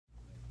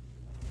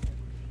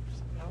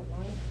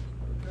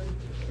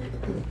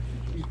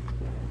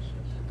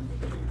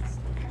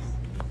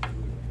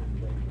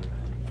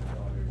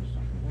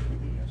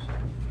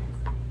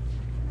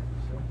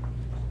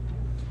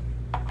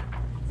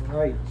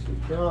right,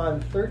 John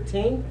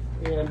 13,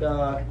 and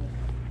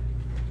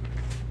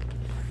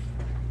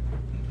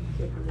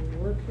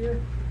work here.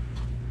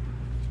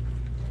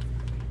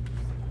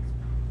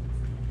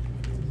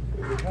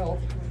 It would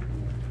help.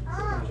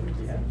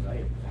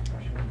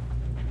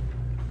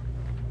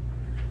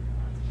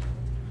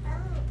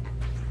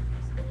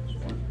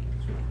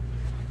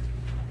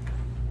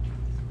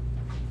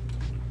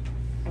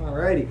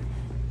 Alrighty.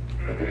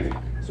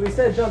 So we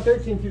said John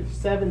 13 through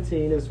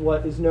 17 is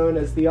what is known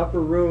as the upper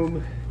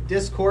room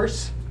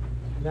discourse.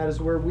 And that is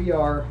where we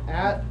are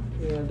at.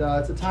 And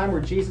it's a time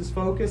where Jesus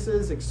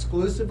focuses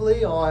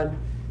exclusively on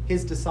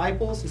his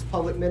disciples. His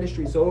public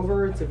ministry is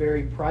over. It's a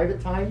very private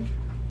time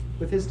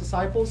with his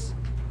disciples.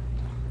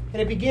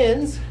 And it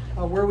begins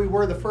where we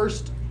were the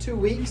first 2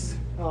 weeks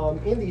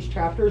in these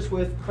chapters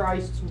with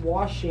Christ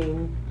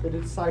washing the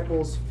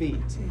disciples' feet.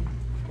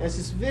 And it's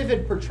this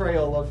vivid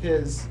portrayal of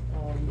his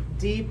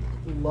deep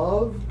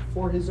love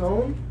for his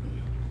own.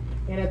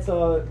 And it's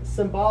a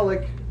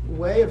symbolic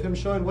way of him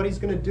showing what he's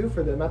going to do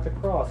for them at the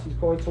cross. He's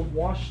going to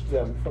wash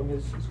them from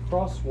his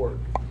cross work.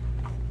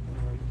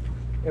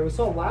 And we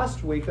saw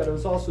last week that it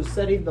was also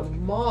setting the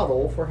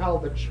model for how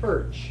the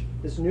church,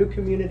 this new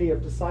community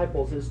of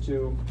disciples, is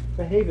to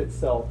behave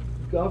itself,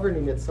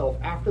 governing itself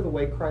after the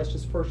way Christ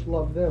has first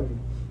loved them.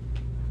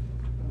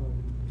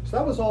 So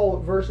that was all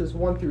verses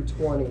 1 through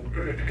 20.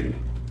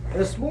 And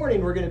this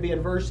morning we're going to be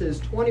in verses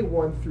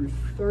 21 through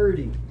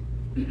 30.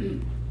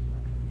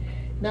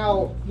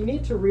 Now, you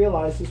need to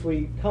realize as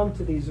we come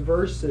to these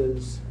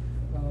verses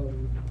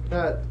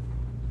that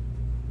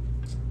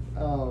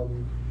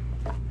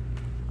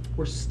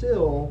we're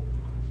still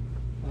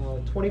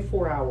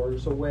 24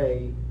 hours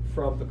away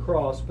from the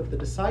cross, but the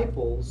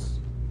disciples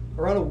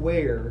are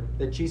unaware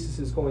that Jesus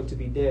is going to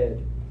be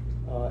dead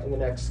in the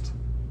next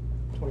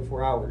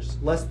 24 hours,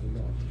 less than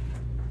that.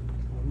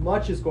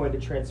 Much is going to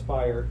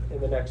transpire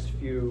in the next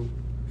few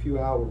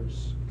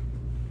hours.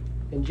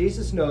 And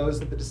Jesus knows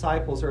that the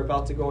disciples are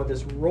about to go on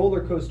this roller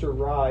coaster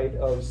ride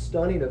of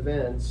stunning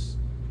events,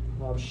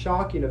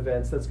 shocking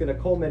events that's going to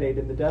culminate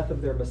in the death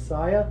of their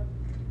Messiah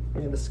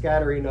and in the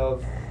scattering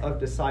of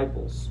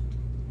disciples.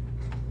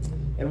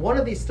 And one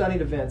of these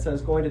stunning events that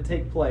is going to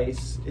take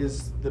place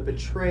is the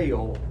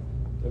betrayal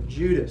of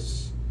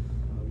Judas,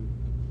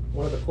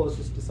 one of the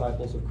closest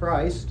disciples of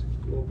Christ,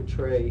 who will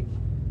betray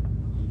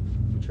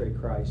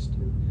Christ.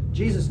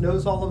 Jesus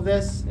knows all of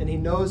this, and he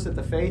knows that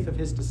the faith of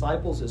his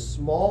disciples is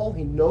small.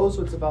 He knows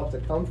what's about to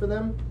come for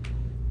them.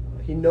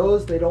 He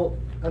knows they don't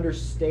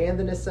understand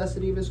the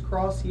necessity of his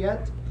cross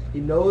yet. He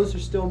knows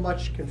there's still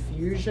much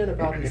confusion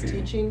about his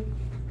teaching,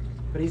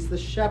 but he's the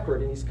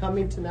shepherd, and he's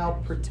coming to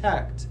now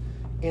protect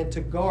and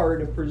to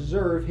guard and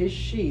preserve his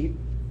sheep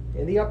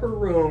in the upper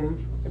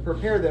room and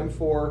prepare them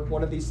for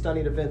one of these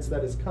stunning events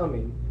that is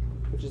coming,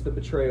 which is the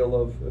betrayal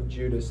of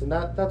Judas. And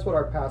that's what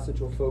our passage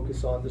will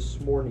focus on this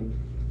morning.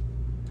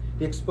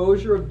 The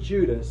exposure of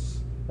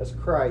Judas as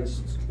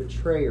Christ's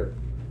betrayer.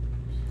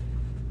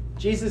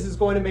 Jesus is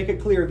going to make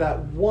it clear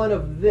that one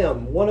of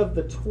them, one of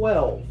the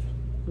 12,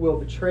 will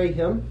betray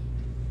him.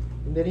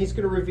 And then he's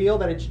going to reveal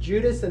that it's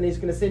Judas, and he's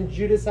going to send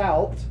Judas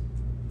out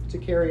to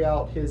carry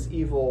out his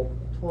evil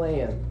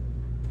plan.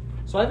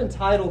 So I've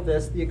entitled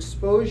this, The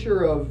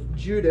Exposure of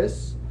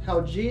Judas,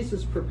 How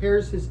Jesus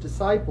Prepares His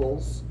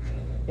Disciples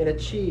and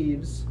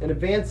Achieves and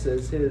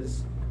Advances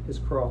his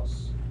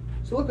cross.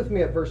 So look with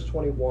me at verse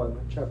 21,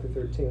 chapter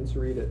 13. Let's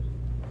read it.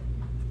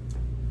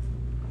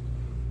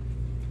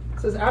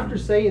 It says, after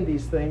saying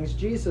these things,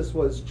 Jesus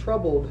was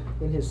troubled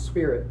in his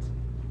spirit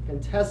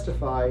and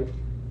testified,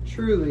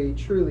 truly,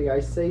 truly, I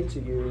say to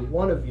you,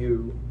 one of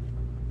you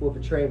will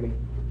betray me.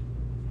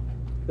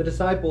 The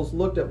disciples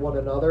looked at one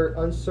another,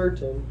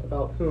 uncertain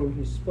about whom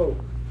he spoke.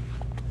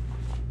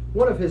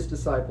 One of his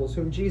disciples,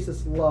 whom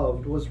Jesus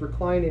loved, was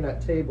reclining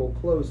at table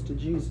close to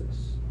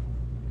Jesus.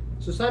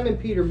 So Simon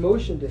Peter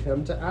motioned to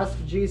him to ask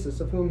Jesus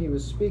of whom he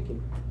was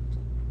speaking.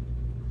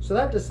 So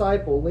that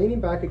disciple,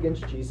 leaning back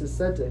against Jesus,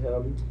 said to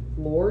him,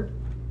 Lord,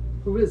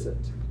 who is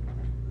it?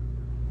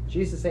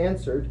 Jesus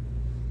answered,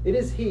 it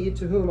is he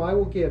to whom I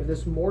will give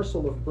this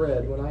morsel of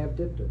bread when I have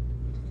dipped it.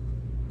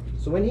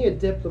 So when he had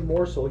dipped the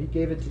morsel, he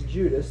gave it to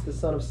Judas, the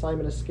son of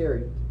Simon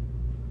Iscariot.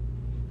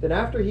 Then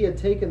after he had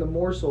taken the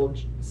morsel,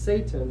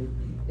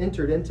 Satan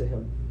entered into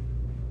him.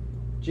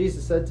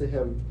 Jesus said to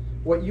him,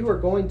 what you are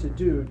going to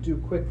do, do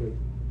quickly.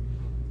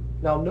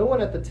 Now no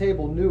one at the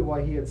table knew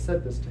why he had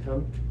said this to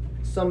him.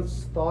 Some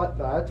thought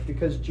that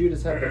because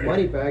Judas had the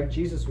money bag,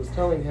 Jesus was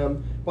telling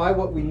him, buy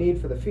what we need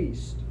for the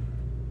feast,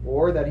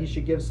 or that he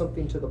should give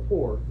something to the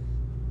poor.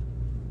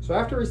 So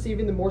after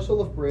receiving the morsel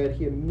of bread,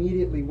 he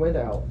immediately went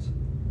out,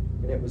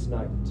 and it was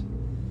night.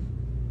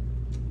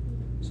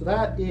 So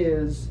that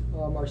is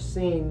our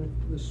scene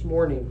this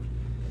morning.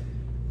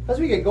 As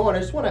we get going, I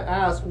just want to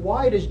ask,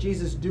 why does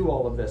Jesus do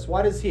all of this?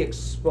 Why does he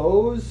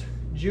expose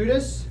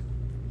Judas?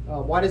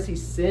 Why does he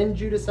send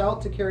Judas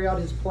out to carry out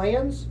his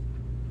plans?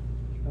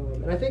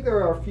 And I think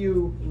there are a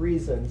few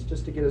reasons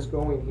just to get us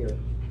going here.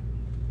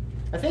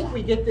 I think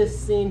we get this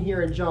scene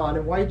here in John,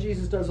 and why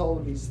Jesus does all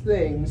of these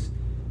things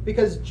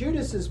Because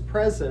Judas's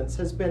presence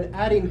has been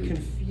adding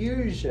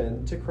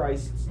confusion to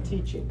Christ's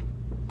teaching.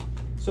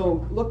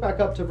 So look back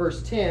up to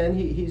verse 10.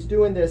 He's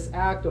doing this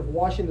act of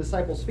washing the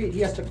disciples' feet.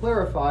 He has to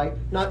clarify,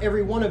 not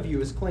every one of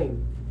you is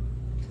clean.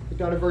 Look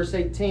down to verse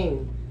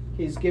 18.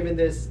 He's given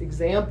this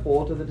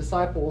example to the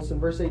disciples. In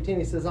verse 18,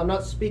 he says, I'm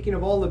not speaking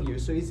of all of you.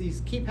 So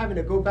he's keep having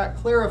to go back,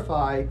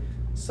 clarify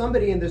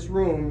somebody in this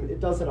room it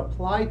doesn't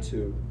apply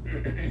to.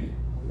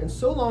 And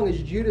so long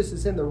as Judas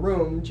is in the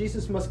room,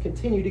 Jesus must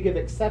continue to give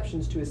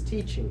exceptions to his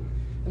teaching.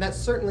 And that's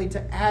certainly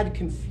to add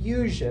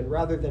confusion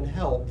rather than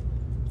help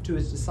to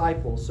his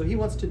disciples. So he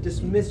wants to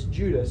dismiss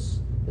Judas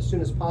as soon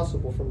as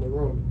possible from the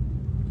room.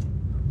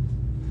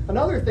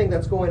 Another thing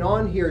that's going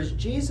on here is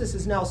Jesus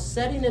is now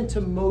setting into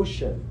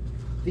motion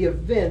the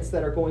events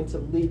that are going to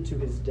lead to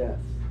his death.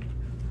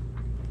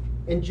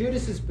 And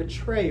Judas's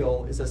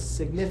betrayal is a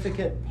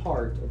significant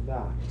part of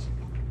that.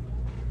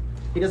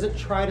 He doesn't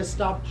try to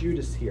stop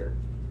Judas here.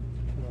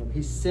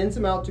 He sends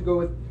him out to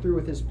go through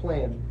with his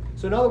plan.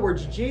 So in other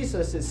words,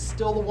 Jesus is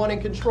still the one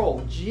in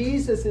control.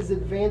 Jesus is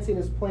advancing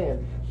his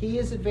plan. He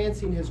is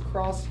advancing his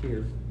cross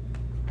here.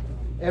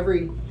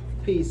 Every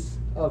piece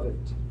of it.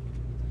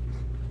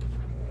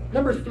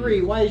 Number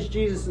 3, why is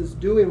Jesus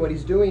doing what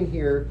he's doing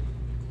here?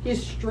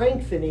 He's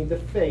strengthening the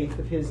faith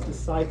of his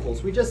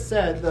disciples. We just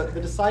said that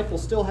the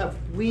disciples still have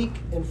weak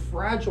and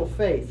fragile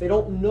faith. They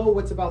don't know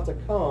what's about to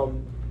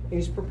come, and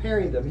he's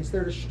preparing them. He's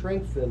there to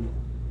strengthen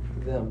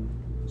them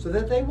so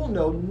that they will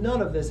know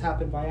none of this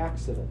happened by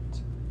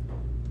accident.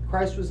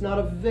 Christ was not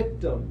a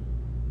victim.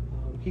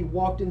 He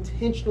walked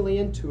intentionally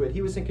into it.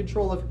 He was in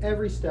control of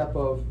every step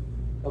of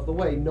the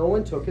way. No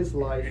one took his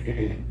life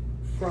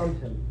from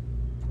him.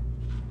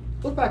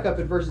 Look back up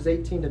at verses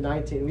 18 to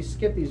 19. We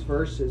skipped these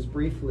verses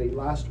briefly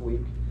last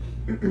week.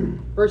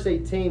 Verse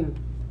 18,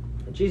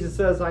 Jesus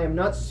says, I am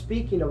not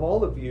speaking of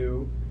all of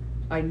you.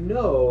 I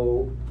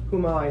know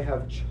whom I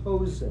have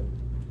chosen.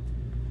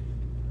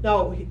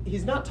 Now,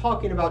 he's not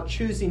talking about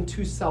choosing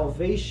to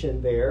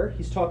salvation there.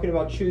 He's talking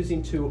about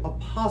choosing to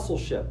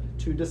apostleship,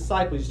 to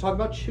disciples. He's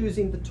talking about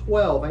choosing the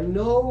 12. I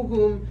know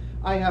whom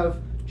I have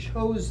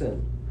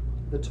chosen,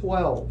 the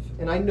 12.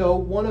 And I know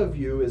one of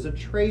you is a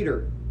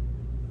traitor.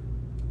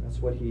 That's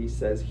what he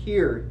says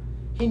here.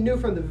 He knew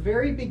from the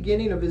very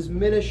beginning of his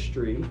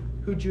ministry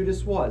who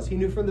Judas was. He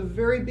knew from the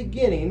very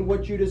beginning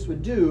what Judas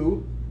would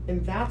do,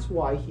 and that's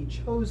why he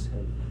chose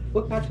him.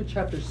 Look back to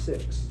chapter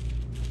 6.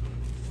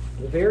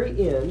 The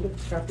very end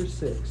of chapter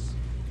 6,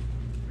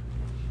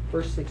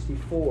 verse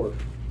 64. It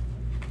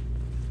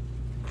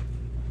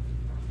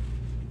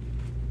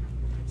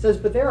says,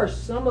 but there are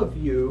some of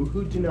you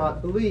who do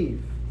not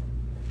believe.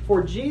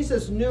 For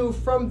Jesus knew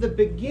from the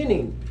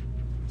beginning,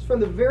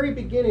 from the very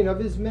beginning of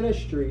his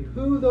ministry,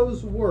 who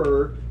those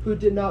were who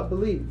did not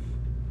believe,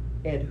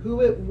 and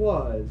who it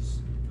was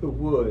who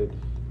would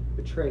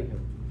betray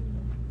him.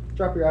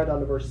 Drop your eye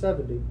down to verse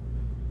 70.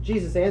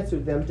 Jesus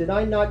answered them, did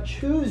I not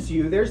choose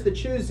you? There's the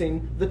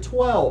choosing, the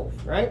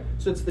 12, right?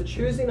 So it's the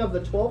choosing of the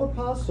 12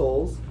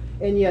 apostles,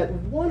 and yet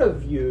one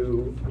of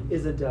you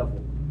is a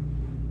devil.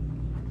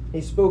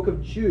 He spoke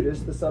of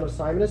Judas, the son of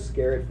Simon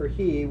Iscariot, for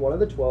he, one of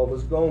the 12,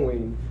 was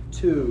going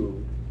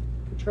to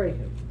betray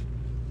him.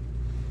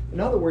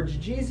 In other words,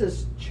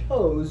 Jesus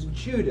chose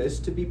Judas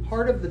to be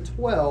part of the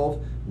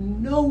 12,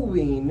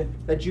 knowing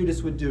that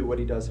Judas would do what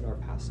he does in our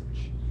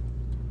passage.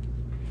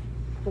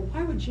 But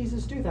why would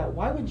Jesus do that?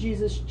 Why would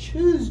Jesus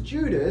choose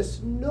Judas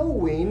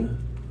knowing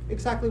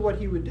exactly what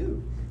he would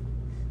do?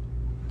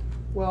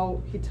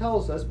 Well, he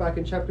tells us back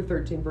in chapter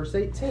 13, verse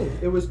 18,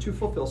 it was to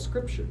fulfill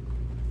Scripture.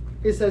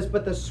 He says,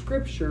 but the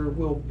Scripture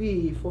will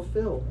be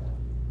fulfilled.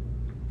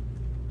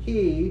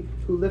 He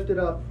who lifted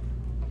up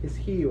his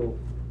heel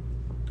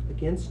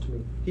against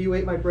me. He who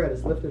ate my bread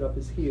has lifted up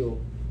his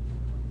heel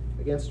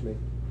against me.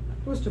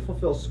 It was to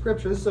fulfill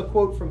Scripture. This is a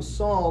quote from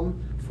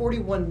Psalm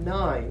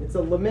 41:9. It's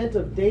a lament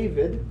of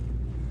David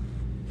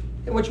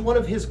in which one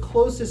of his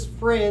closest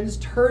friends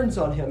turns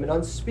on him in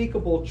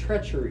unspeakable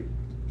treachery.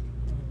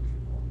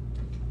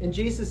 And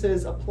Jesus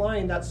is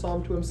applying that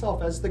psalm to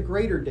himself as the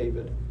greater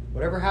David.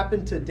 Whatever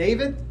happened to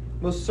David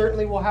most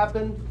certainly will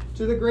happen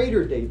to the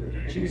greater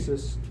David,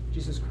 Jesus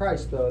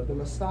Christ, the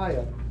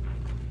Messiah.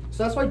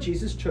 So that's why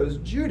Jesus chose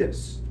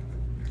Judas.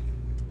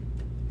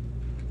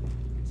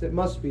 So it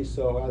must be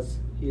so, as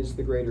he is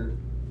the greater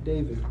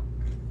David.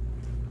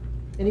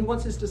 And he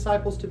wants his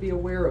disciples to be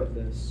aware of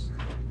this.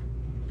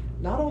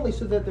 Not only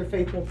so that their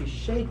faith won't be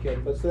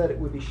shaken, but so that it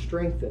would be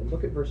strengthened.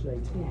 Look at verse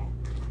 19.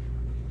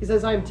 He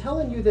says, I am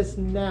telling you this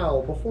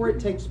now, before it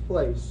takes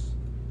place,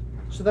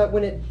 so that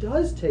when it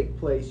does take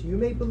place, you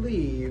may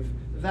believe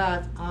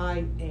that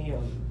I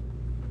am.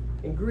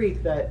 In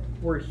Greek, that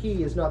word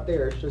he is not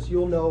there. It's just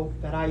you'll know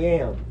that I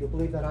am. You'll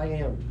believe that I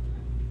am.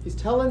 He's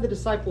telling the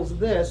disciples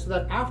this so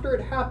that after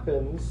it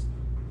happens,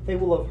 they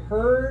will have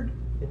heard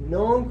and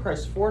known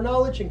Christ's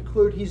foreknowledge,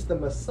 include he's the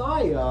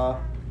Messiah.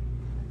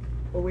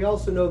 But we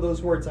also know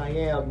those words I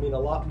am mean a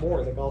lot more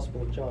in the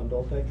Gospel of John,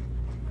 don't they?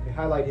 They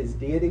highlight his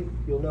deity.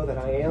 You'll know that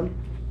I am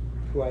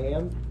who I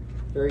am.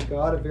 Very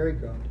God of very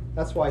God.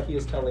 That's why he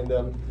is telling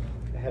them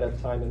ahead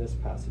of time in this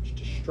passage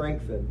to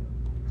strengthen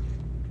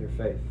their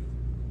faith.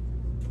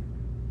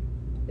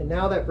 And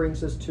now that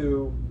brings us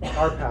to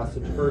our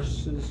passage.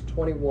 Verses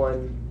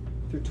 21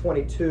 through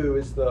 22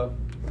 is the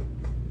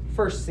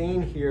first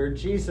scene here.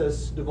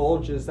 Jesus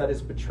divulges that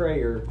his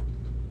betrayer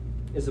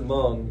is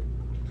among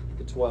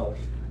the 12.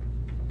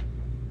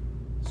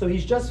 So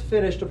he's just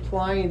finished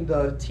applying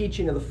the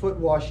teaching of the foot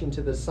washing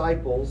to the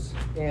disciples,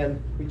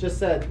 and we just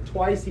said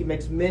twice he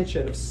makes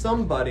mention of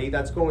somebody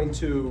that's going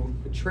to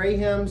betray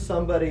him,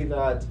 somebody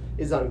that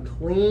is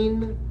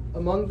unclean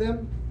among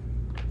them.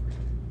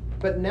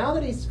 But now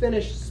that he's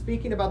finished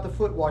speaking about the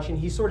foot washing,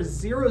 he sort of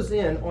zeroes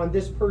in on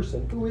this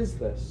person. Who is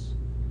this?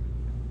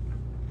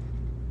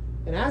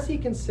 And as he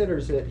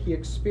considers it, he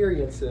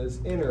experiences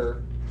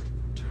inner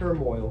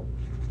turmoil.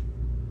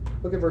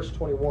 Look at verse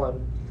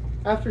 21.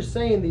 After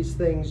saying these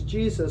things,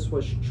 Jesus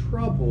was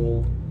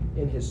troubled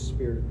in his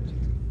spirit.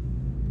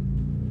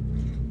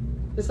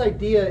 This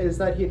idea is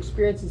that he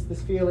experiences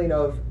this feeling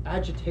of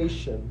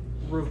agitation,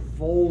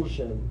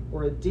 revulsion,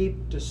 or a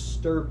deep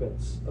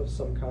disturbance of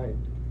some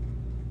kind.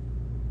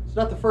 It's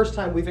not the first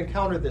time we've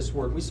encountered this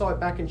word. We saw it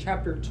back in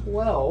chapter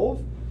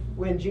 12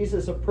 when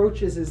Jesus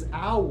approaches his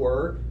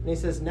hour and he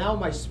says, "Now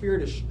my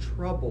spirit is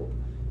troubled."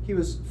 He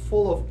was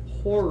full of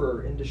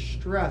horror and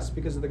distress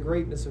because of the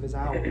greatness of his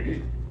hour.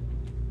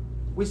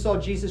 We saw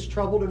Jesus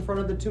troubled in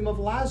front of the tomb of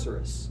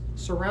Lazarus,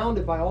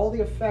 surrounded by all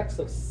the effects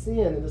of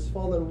sin in this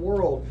fallen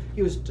world.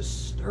 He was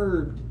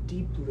disturbed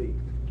deeply.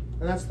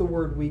 And that's the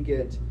word we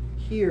get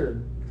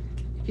here.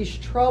 He's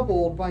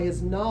troubled by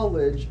his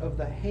knowledge of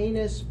the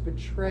heinous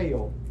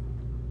betrayal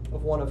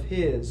of one of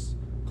his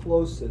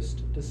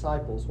closest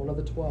disciples, one of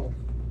the 12.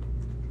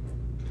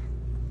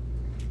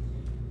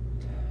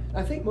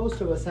 I think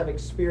most of us have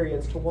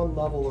experienced to one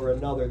level or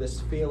another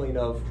this feeling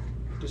of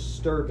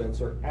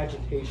disturbance or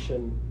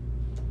agitation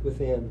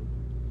within.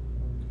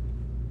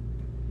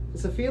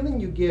 It's a feeling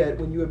you get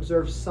when you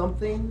observe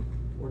something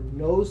or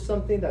know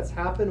something that's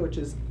happened which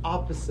is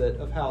opposite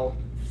of how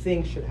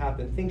things should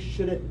happen. Things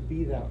shouldn't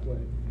be that way.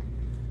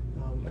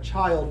 A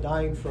child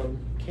dying from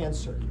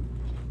cancer,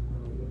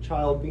 a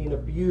child being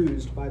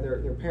abused by their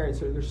parents.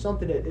 There's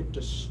something that it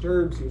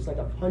disturbs you. It's like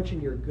a punch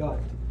in your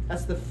gut.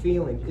 That's the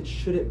feeling. It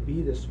shouldn't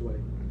be this way.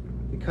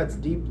 It cuts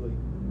deeply.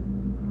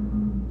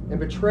 And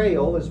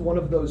betrayal is one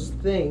of those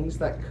things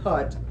that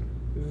cut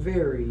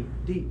very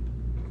deep.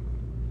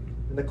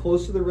 And the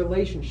closer the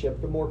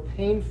relationship, the more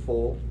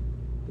painful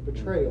the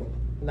betrayal.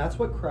 And that's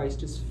what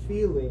Christ is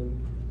feeling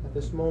at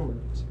this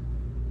moment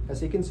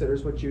as he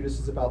considers what Judas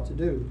is about to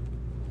do.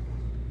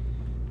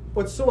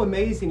 What's so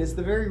amazing is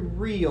the very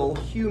real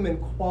human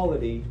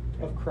quality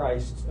of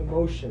Christ's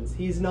emotions.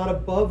 He's not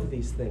above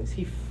these things.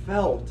 He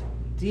felt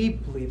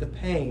deeply the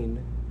pain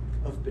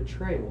of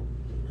betrayal.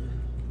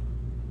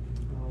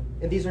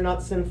 And these are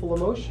not sinful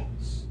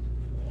emotions.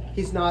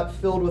 He's not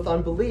filled with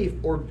unbelief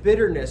or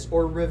bitterness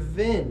or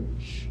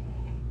revenge.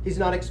 He's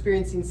not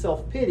experiencing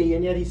self-pity,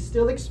 and yet he's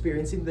still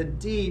experiencing the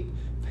deep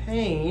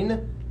pain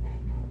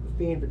of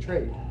being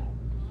betrayed.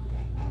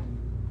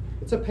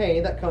 It's a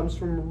pain that comes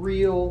from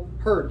real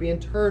hurt, being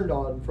turned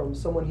on from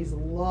someone he's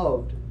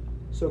loved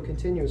so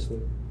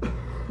continuously.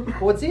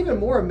 But what's even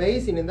more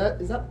amazing is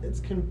that it's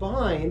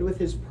combined with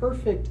his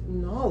perfect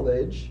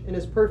knowledge and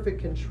his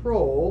perfect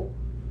control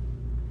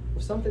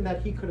of something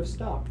that he could have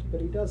stopped,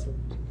 but he doesn't.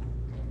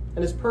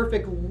 And his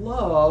perfect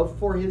love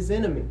for his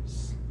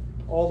enemies,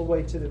 all the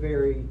way to the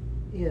very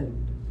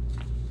end.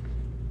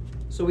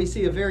 So we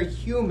see a very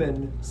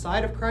human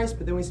side of Christ,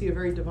 but then we see a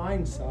very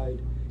divine side.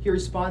 He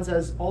responds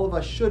as all of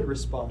us should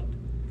respond,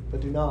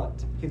 but do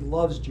not. He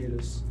loves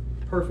Judas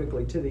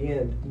perfectly to the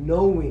end,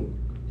 knowing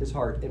his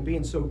heart and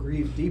being so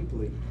grieved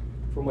deeply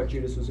from what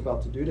Judas was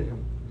about to do to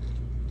him.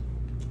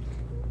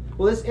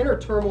 Well, this inner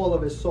turmoil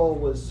of his soul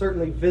was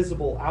certainly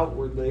visible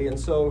outwardly, and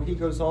so he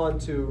goes on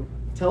to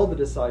tell the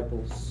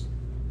disciples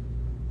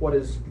what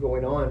is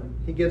going on.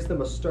 He gives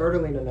them a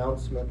startling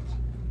announcement.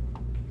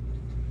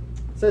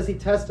 It says he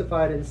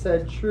testified and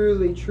said,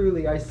 "Truly,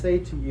 truly, I say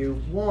to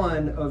you,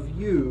 one of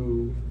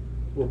you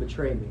will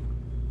betray me."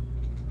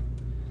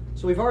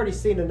 So we've already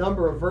seen a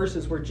number of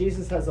verses where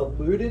Jesus has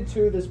alluded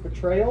to this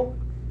betrayal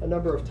a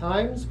number of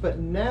times, but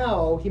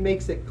now he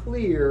makes it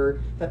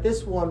clear that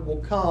this one will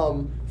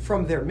come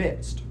from their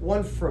midst.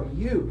 One from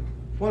you,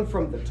 one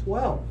from the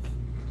 12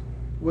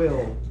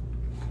 will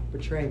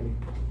betray me.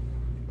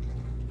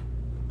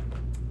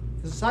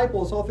 The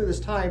disciples all through this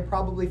time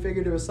probably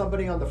figured it was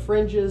somebody on the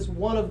fringes,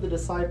 one of the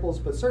disciples,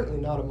 but certainly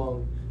not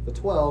among the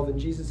 12. And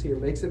Jesus here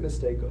makes it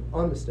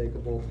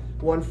unmistakable.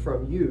 One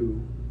from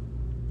you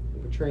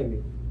will betray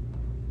me.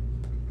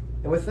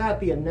 And with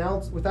that,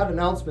 without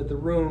announcement, the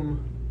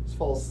room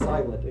falls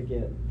silent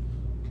again.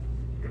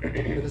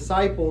 The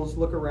disciples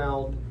look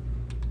around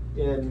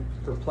in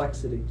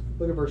perplexity.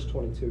 Look at verse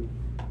 22.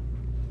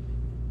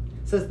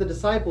 It says the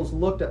disciples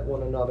looked at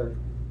one another,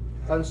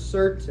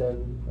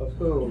 uncertain of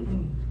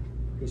whom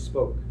he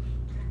spoke.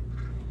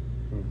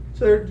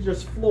 So they're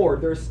just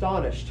floored. They're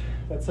astonished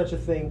that such a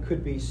thing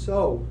could be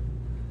so.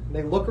 And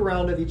they look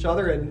around at each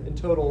other in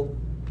total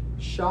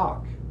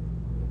shock.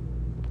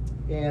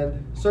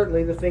 And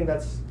certainly the thing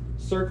that's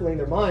circling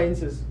their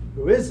minds is,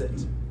 who is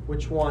it?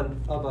 Which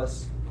one of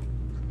us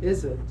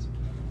is it?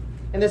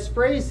 And this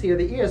phrase here,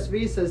 the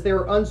ESV says they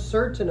were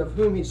uncertain of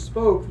whom he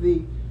spoke.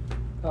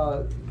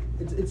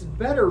 It's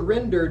better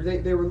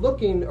rendered, they were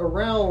looking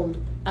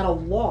around at a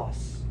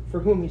loss for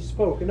whom he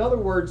spoke. In other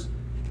words,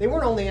 they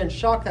weren't only in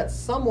shock that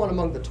someone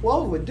among the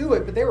 12 would do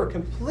it, but they were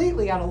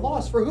completely at a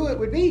loss for who it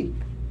would be.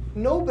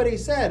 Nobody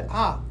said,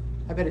 I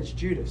bet it's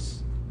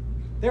Judas.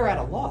 They're at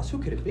a loss. Who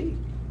could it be?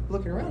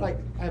 Looking around, I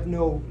have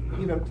no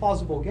even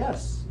plausible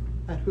guess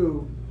at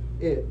who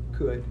it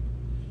could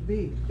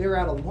be. They're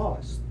at a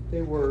loss.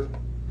 They were,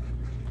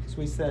 as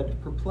we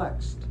said,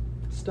 perplexed,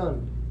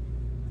 stunned.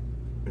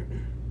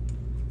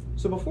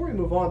 So before we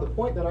move on, the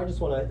point that I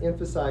just want to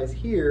emphasize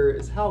here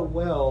is how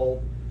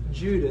well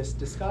Judas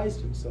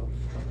disguised himself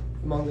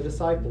among the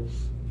disciples.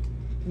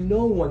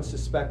 No one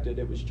suspected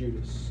it was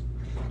Judas.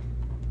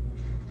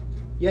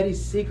 Yet he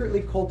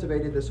secretly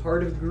cultivated this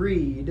heart of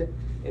greed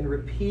and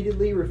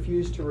repeatedly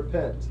refused to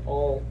repent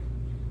all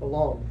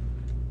along.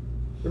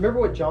 Remember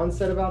what John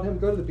said about him?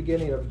 Go to the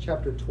beginning of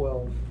chapter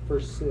 12,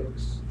 verse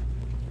 6.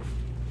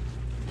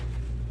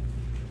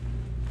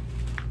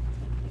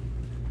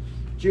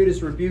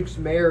 Judas rebukes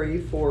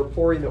Mary for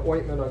pouring the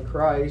ointment on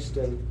Christ,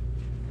 and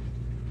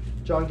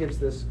John gives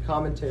this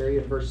commentary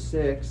in verse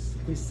 6.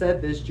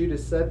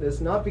 Judas said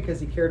this, not because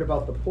he cared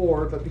about the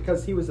poor, but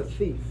because he was a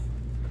thief.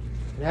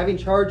 And having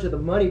charge of the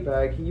money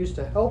bag, he used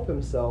to help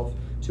himself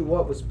to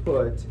what was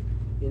put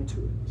into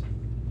it.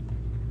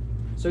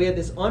 So he had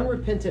this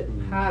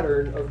unrepentant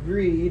pattern of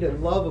greed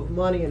and love of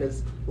money in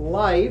his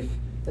life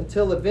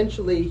until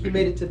eventually he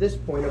made it to this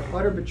point of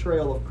utter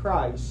betrayal of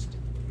Christ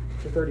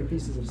for 30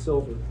 pieces of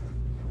silver.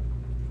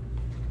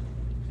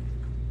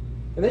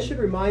 And this should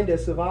remind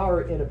us of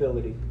our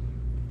inability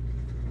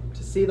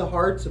to see the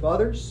hearts of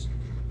others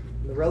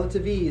and the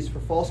relative ease for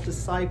false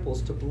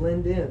disciples to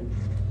blend in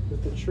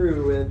with the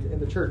true in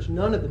the church.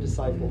 None of the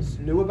disciples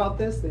knew about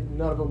this.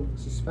 None of them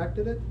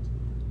suspected it.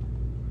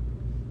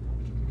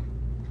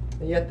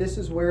 And yet this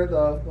is where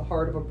the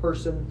heart of a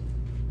person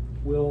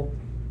will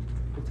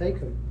take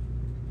him.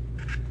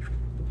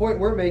 The point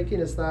we're making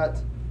is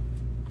that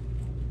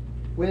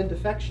when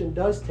defection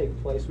does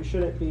take place, we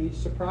shouldn't be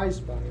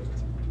surprised by it.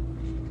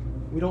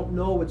 We don't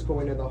know what's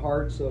going in the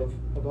hearts of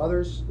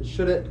others. We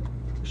shouldn't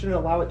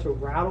allow it to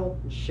rattle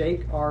and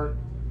shake our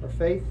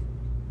faith.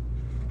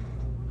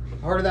 The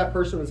heart of that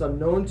person was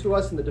unknown to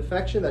us, and the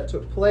defection that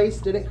took place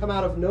didn't come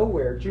out of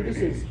nowhere. Judas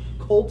has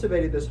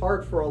cultivated this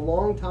heart for a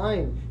long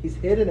time. He's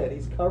hidden it.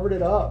 He's covered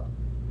it up.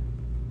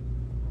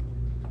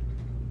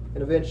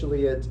 And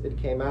eventually it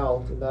came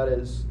out, and that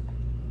is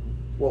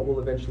what will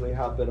eventually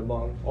happen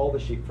among all the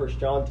sheep. 1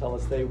 John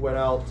tells us they went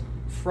out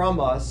from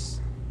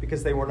us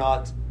because they were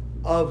not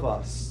of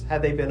us.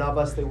 Had they been of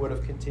us, they would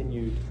have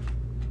continued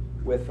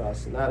with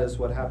us. And that is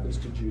what happens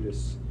to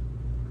Judas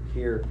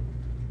here.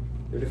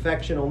 Their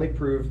defection only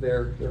proved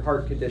their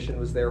heart condition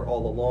was there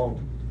all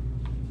along.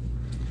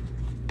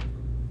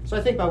 So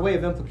I think by way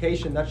of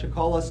implication, that should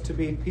call us to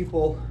be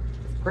people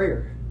of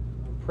prayer.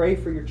 Pray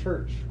for your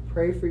church.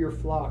 Pray for your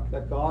flock,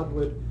 that God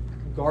would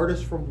guard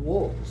us from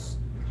wolves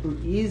who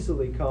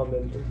easily come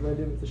and blend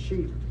in with the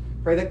sheep.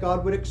 Pray that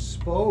God would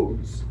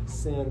expose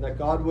sin, that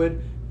God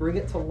would bring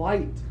it to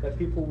light, that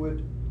people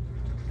would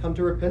come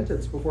to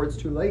repentance before it's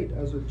too late,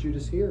 as with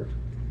Judas here.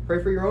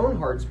 Pray for your own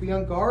hearts. Be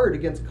on guard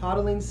against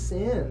coddling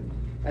sin,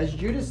 as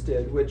Judas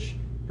did, which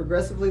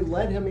progressively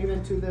led him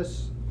even to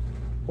this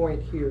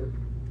point here.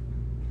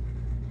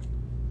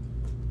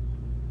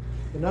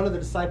 And none of the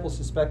disciples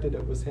suspected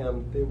it was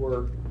him. They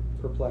were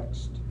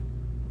perplexed.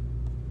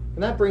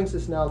 And that brings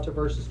us now to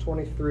verses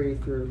 23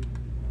 through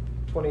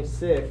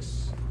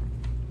 26,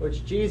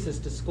 which Jesus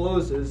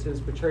discloses his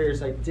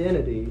betrayer's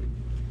identity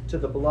to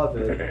the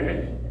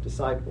beloved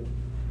disciple.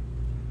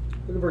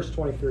 Look at verse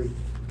 23.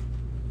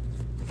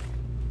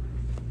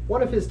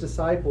 One of his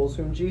disciples,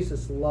 whom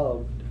Jesus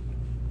loved,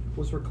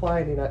 was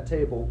reclining at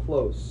table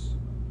close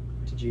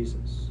to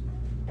Jesus.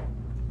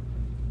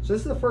 So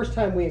this is the first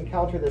time we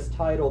encounter this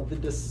title, the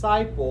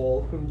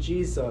disciple whom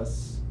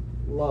Jesus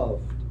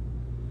loved.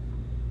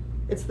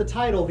 It's the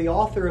title the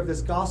author of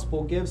this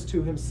gospel gives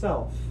to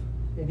himself,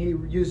 and he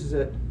uses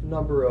it a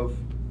number of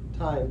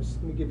times.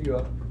 Let me give you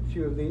a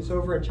few of these.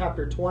 Over in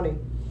chapter 20,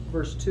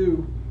 verse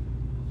 2,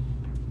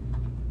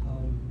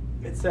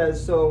 it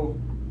says, so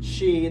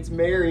it's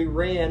Mary,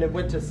 ran and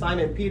went to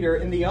Simon Peter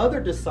and the other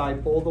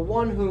disciple, the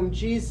one whom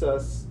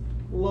Jesus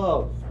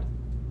loved.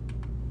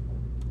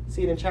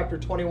 See it in chapter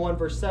 21,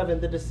 verse 7,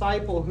 the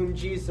disciple whom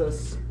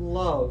Jesus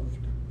loved.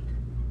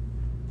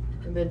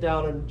 And then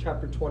down in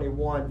chapter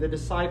 21, the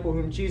disciple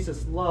whom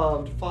Jesus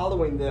loved,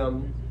 following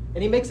them.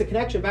 And he makes a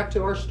connection back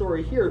to our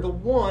story here, the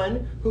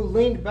one who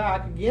leaned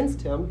back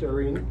against him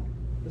during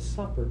the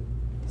supper.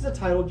 This is a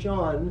title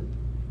John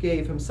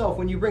gave himself.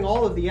 When you bring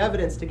all of the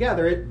evidence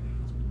together, it's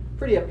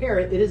pretty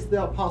apparent it is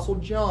the Apostle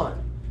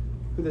John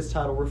who this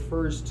title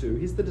refers to.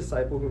 He's the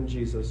disciple whom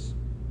Jesus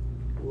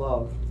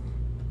loved.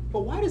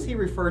 But why does he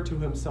refer to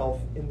himself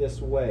in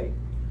this way?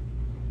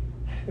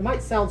 It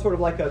might sound sort of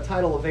like a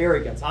title of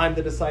arrogance. I'm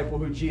the disciple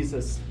who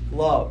Jesus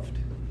loved.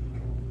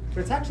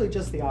 But it's actually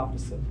just the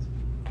opposite.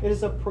 It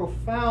is a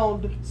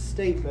profound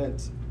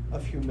statement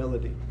of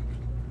humility.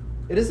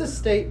 It is a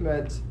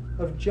statement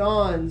of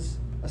John's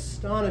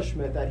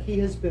astonishment that he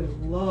has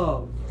been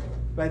loved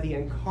by the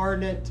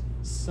incarnate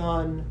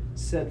Son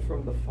sent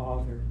from the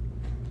Father.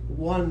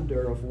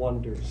 Wonder of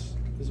wonders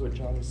is what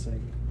John is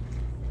saying.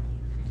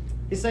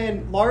 He's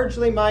saying,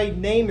 largely my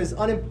name is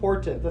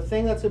unimportant. The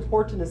thing that's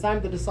important is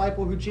I'm the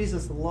disciple who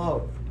Jesus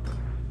loved.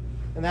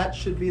 And that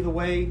should be the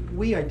way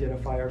we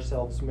identify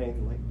ourselves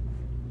mainly.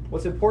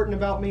 What's important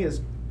about me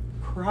is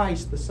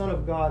Christ, the Son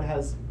of God,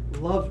 has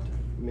loved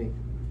me.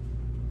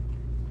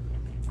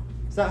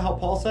 Is that how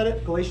Paul said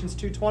it? Galatians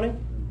 2:20?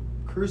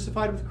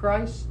 Crucified with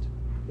Christ.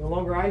 No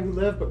longer I who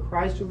live, but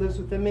Christ who lives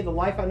within me. The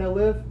life I now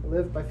live, I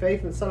live by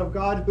faith in the Son of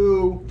God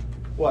who,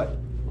 what?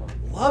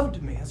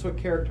 Loved me. That's what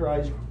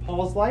characterized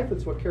Paul's life.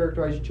 It's what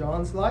characterized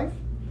John's life.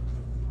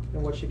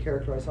 And what should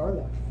characterize our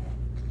life.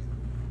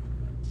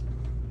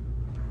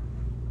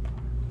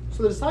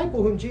 So the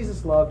disciple whom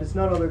Jesus loved is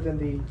none other than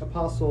the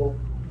Apostle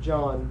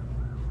John.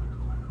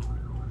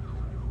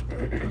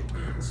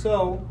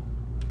 So,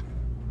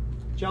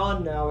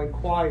 John now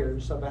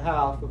inquires on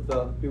behalf of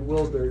the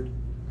bewildered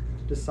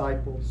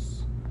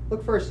disciples.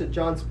 Look first at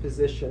John's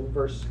position,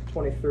 verse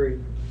 23.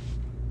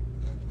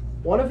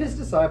 One of his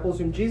disciples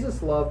whom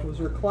Jesus loved was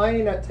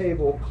reclining at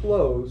table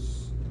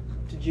close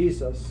to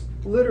Jesus,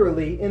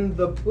 literally in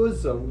the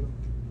bosom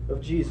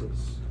of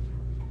Jesus.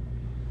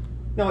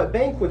 Now at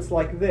banquets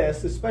like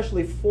this,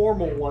 especially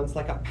formal ones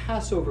like a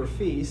Passover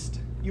feast,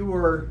 you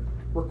were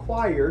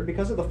required,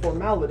 because of the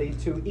formality,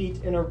 to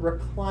eat in a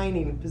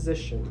reclining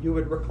position. You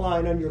would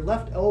recline on your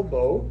left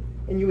elbow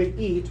and you would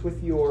eat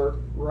with your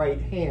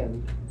right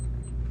hand.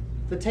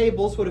 The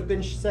tables would have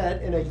been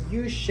set in a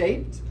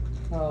U-shaped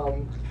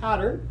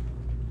pattern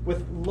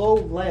with low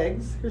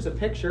legs. Here's a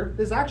picture.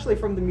 This is actually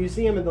from the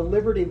museum in the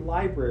Liberty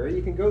Library.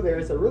 You can go there.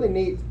 It's a really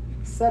neat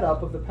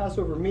setup of the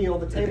Passover meal.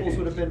 The tables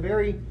would have been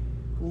very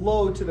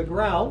low to the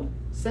ground,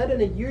 set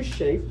in a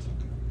U-shaped,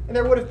 and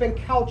there would have been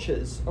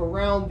couches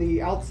around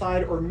the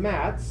outside or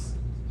mats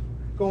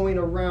going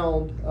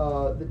around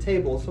the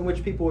tables on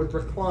which people would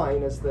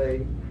recline as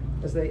they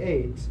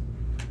ate.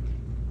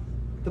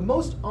 The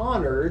most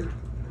honored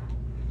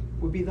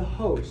would be the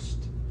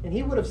host, and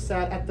he would have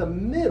sat at the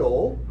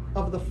middle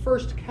of the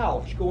first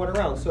couch going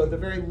around, so at the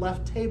very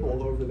left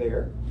table over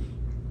there.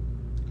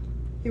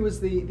 He was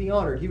the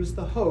honored. He was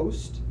the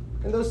host,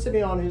 and those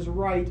sitting on his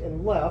right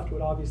and left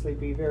would obviously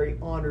be very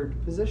honored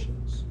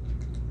positions.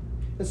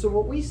 And so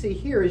what we see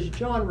here is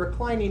John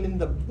reclining in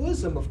the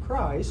bosom of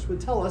Christ would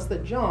tell us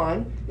that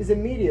John is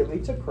immediately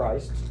to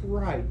Christ's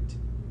right.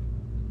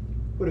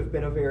 Would have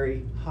been a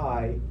very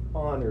high,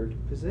 honored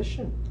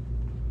position,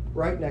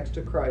 right next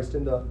to Christ,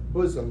 in the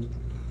bosom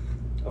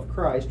of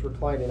Christ,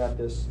 reclining at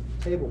this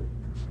table.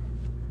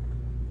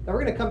 Now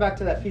we're going to come back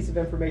to that piece of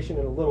information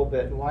in a little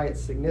bit and why it's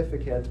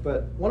significant,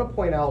 but I want to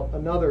point out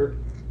another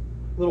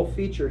little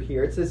feature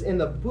here. It says, in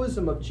the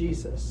bosom of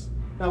Jesus.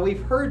 Now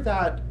we've heard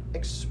that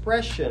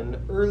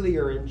expression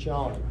earlier in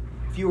John.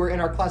 If you were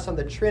in our class on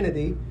the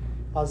Trinity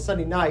on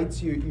Sunday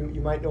nights,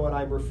 you might know what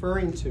I'm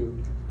referring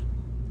to.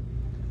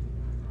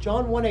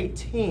 John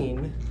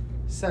 1:18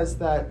 says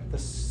that the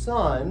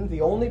Son,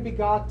 the only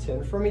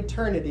begotten from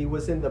eternity,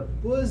 was in the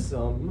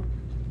bosom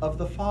of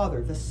the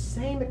Father. The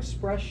same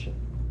expression.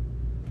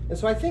 And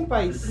so I think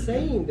by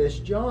saying this,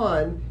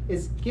 John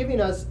is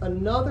giving us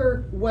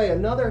another way,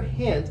 another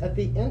hint at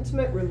the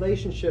intimate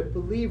relationship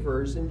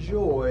believers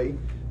enjoy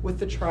with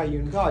the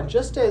triune God.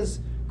 Just as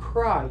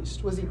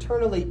Christ was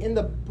eternally in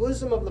the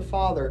bosom of the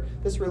Father,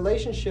 this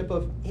relationship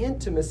of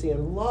intimacy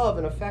and love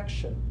and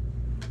affection,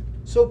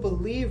 so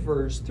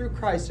believers through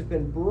Christ have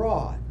been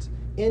brought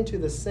into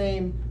the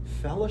same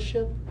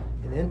fellowship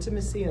and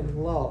intimacy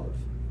and love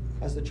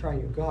as the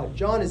triune God.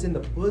 John is in the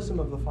bosom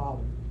of the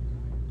Father.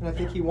 And I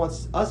think he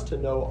wants us to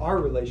know our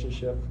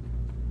relationship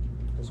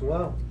as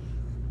well.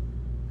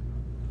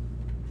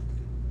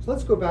 So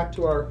let's go back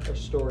to our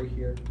story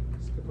here.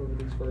 Skip over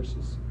these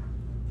verses.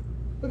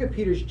 Look at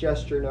Peter's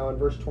gesture now in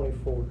verse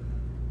 24.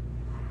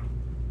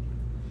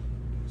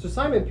 So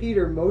Simon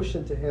Peter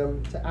motioned to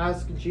him to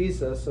ask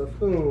Jesus of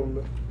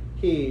whom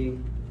he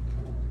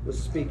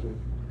was speaking.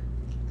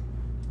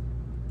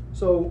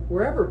 So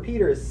wherever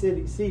Peter is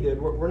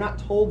seated, we're not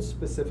told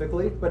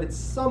specifically, but it's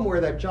somewhere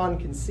that John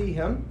can see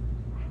him.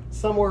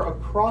 Somewhere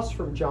across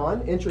from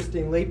John.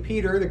 Interestingly,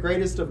 Peter, the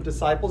greatest of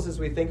disciples as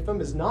we think of him,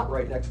 is not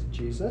right next to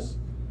Jesus.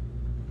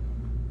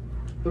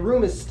 The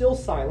room is still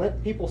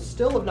silent. People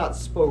still have not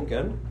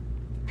spoken.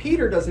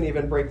 Peter doesn't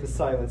even break the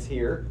silence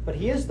here, but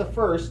he is the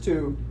first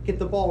to get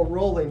the ball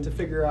rolling to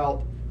figure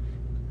out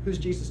who's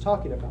Jesus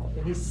talking about.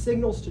 And he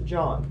signals to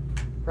John.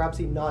 Perhaps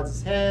he nods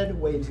his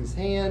head, waves his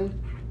hand,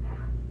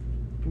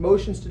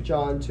 motions to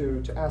John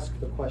to ask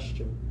the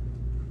question.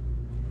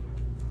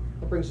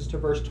 That brings us to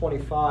verse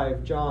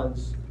 25,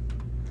 John's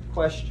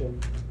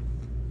question.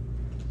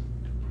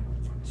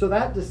 So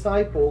that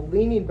disciple,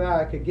 leaning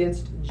back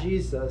against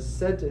Jesus,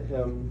 said to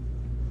him,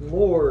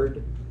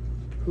 Lord,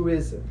 Who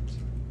is it?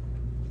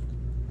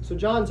 So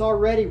John's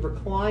already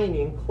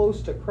reclining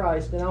close to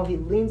Christ, and now he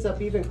leans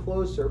up even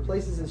closer,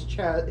 places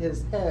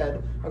his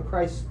head on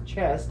Christ's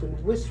chest, and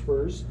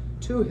whispers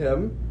to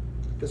him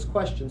this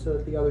question so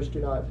that the others do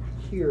not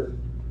hear.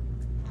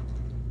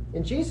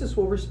 And Jesus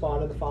will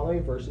respond in the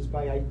following verses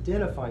by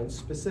identifying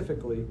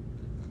specifically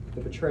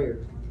the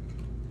betrayer.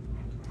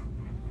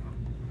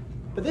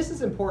 But this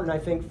is important, I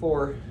think,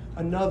 for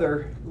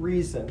another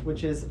reason,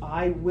 which is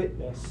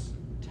eyewitness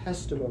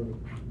testimony.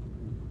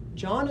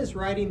 John is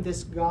writing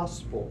this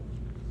gospel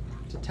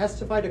to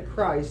testify to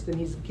Christ, and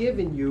he's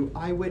giving you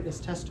eyewitness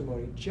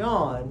testimony.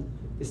 John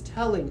is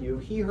telling you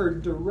he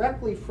heard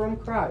directly from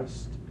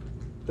Christ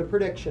the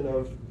prediction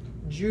of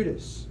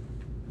Judas.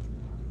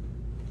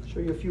 I'll show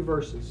you a few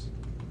verses.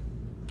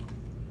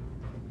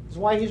 This is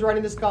why he's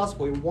writing this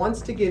gospel. He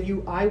wants to give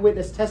you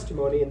eyewitness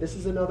testimony, and this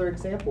is another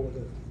example of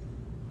it.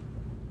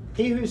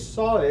 He who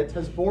saw it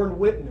has borne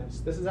witness.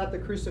 This is at the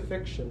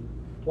crucifixion.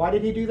 Why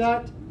did he do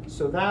that?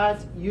 So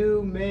that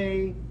you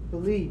may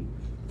believe.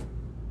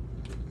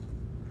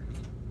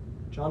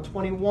 John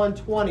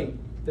 21:20,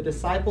 the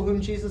disciple whom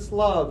Jesus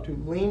loved, who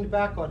leaned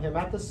back on him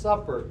at the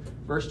supper.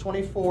 Verse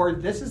 24,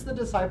 this is the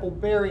disciple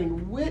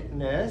bearing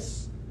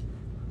witness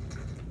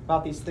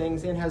about these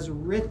things and has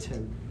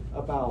written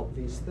about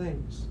these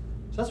things.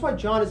 So that's why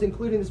John is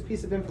including this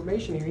piece of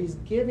information here. He's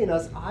giving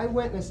us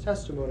eyewitness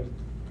testimony.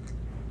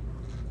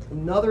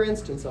 Another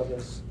instance of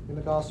this in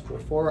the gospel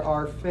for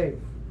our faith.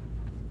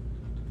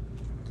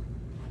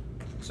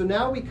 So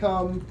now we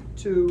come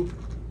to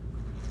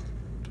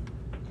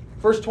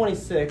verse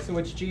 26, in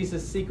which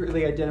Jesus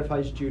secretly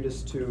identifies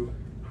Judas to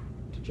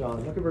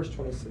John. Look at verse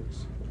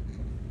 26.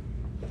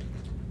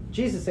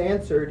 Jesus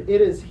answered,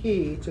 "It is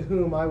he to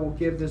whom I will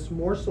give this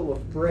morsel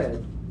of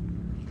bread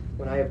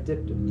when I have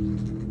dipped it."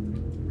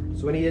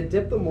 So when he had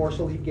dipped the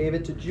morsel, he gave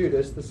it to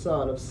Judas, the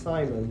son of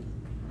Simon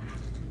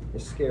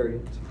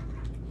Iscariot.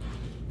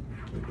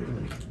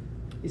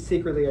 He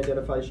secretly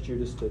identifies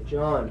Judas to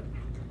John.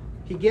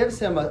 He gives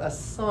him a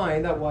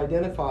sign that will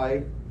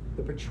identify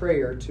the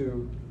betrayer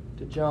to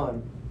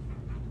John.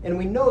 And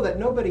we know that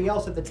nobody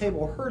else at the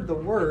table heard the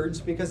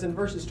words, because in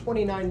verses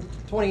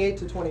 28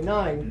 to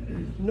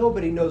 29,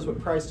 nobody knows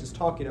what Christ is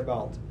talking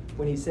about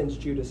when he sends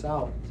Judas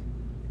out.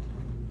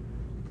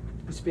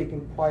 He's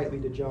speaking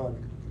quietly to John.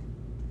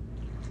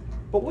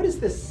 But what is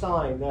this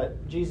sign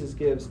that Jesus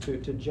gives to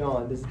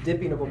John, this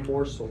dipping of a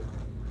morsel?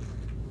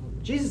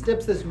 Jesus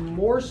dips this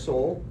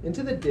morsel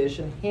into the dish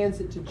and hands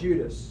it to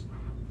Judas.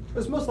 It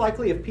was most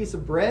likely a piece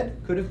of bread,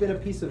 could have been a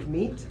piece of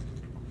meat.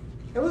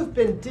 It would have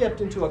been dipped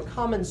into a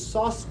common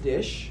sauce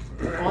dish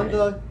on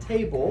the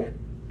table.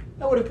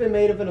 That would have been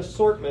made of an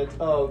assortment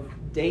of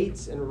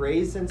dates and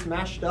raisins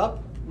mashed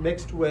up,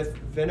 mixed with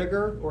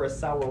vinegar or a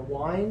sour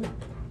wine.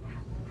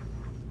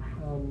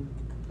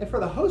 And for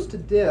the host to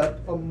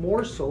dip a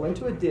morsel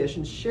into a dish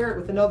and share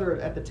it with another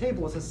at the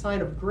table is a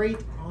sign of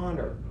great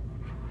honor.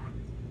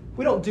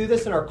 We don't do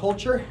this in our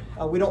culture.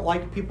 We don't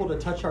like people to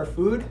touch our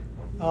food.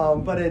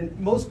 But in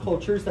most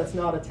cultures, that's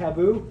not a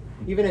taboo.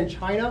 Even in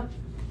China,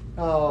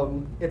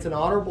 it's an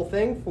honorable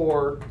thing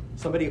for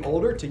somebody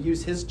older to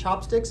use his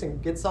chopsticks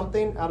and get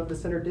something out of the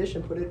center dish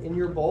and put it in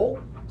your bowl.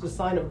 It's a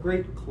sign of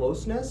great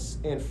closeness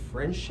and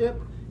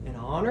friendship and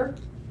honor.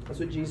 That's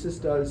what Jesus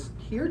does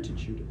here to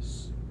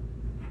Judas.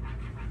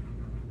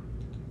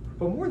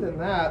 But more than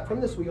that, from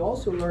this we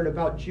also learn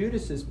about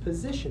Judas's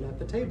position at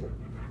the table.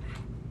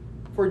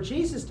 For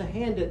Jesus to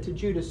hand it to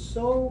Judas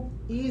so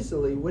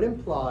easily would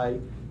imply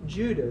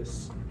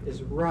Judas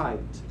is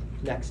right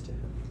next to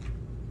him.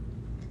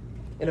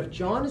 And if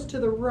John is to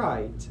the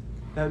right,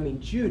 that would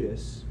mean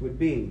Judas would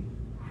be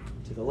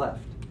to the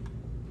left.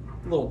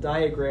 A little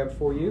diagram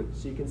for you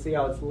so you can see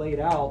how it's laid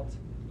out.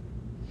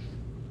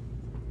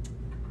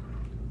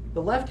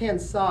 The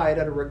left-hand side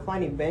at a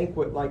reclining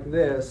banquet like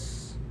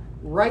this,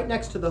 right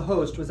next to the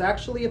host, was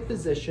actually a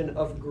position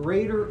of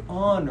greater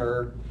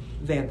honor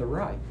than the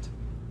right.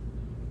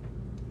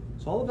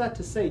 So all of that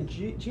to say,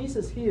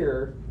 Jesus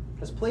here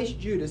has placed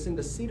Judas in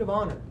the seat of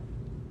honor.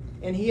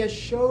 And he has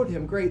showed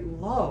him great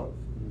love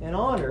and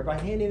honor by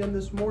handing him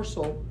this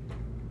morsel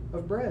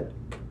of bread.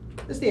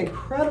 This is the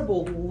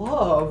incredible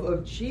love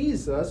of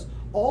Jesus,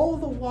 all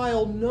the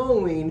while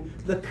knowing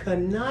the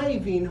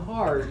conniving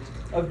heart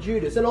of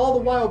Judas, and all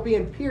the while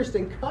being pierced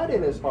and cut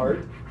in his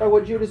heart by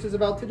what Judas is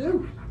about to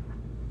do.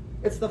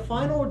 It's the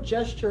final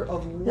gesture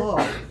of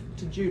love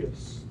to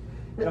Judas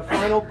and a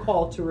final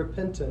call to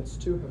repentance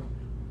to him.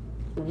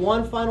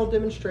 One final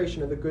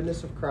demonstration of the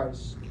goodness of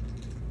Christ.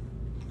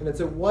 And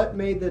it's what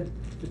made the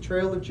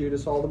betrayal of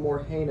Judas all the more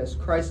heinous.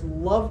 Christ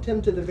loved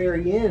him to the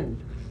very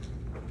end.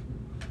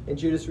 And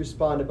Judas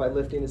responded by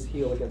lifting his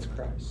heel against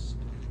Christ.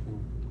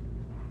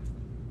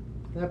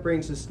 And that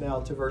brings us now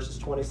to verses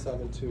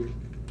 27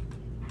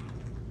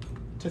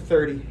 to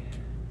 30, in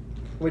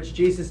which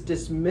Jesus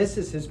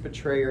dismisses his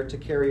betrayer to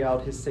carry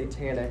out his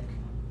satanic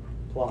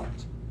plot.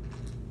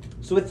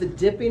 So with the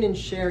dipping and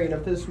sharing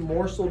of this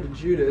morsel to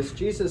Judas,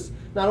 Jesus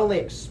not only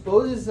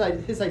exposes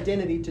his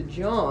identity to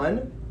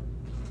John,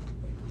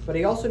 but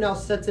he also now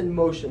sets in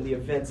motion the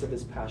events of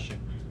his passion.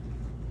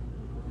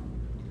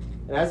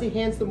 And as he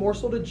hands the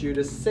morsel to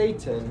Judas,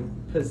 Satan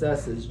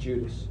possesses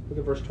Judas. Look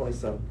at verse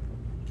 27.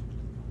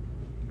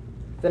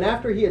 Then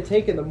after he had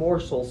taken the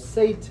morsel,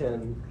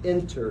 Satan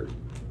entered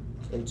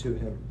into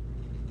him.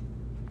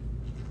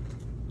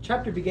 The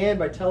chapter began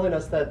by telling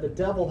us that the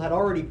devil had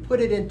already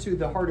put it into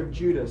the heart of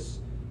Judas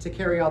to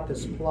carry out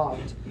this plot.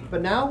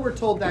 But now we're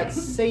told that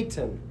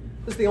Satan,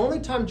 this is the only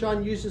time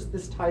John uses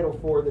this title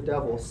for the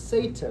devil,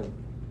 Satan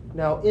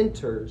now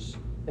enters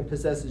and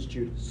possesses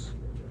Judas.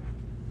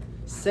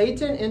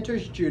 Satan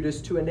enters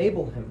Judas to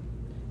enable him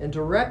and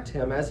direct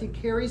him as he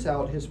carries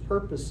out his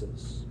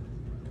purposes.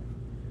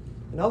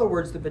 In other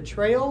words, the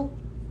betrayal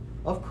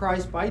of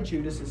Christ by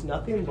Judas is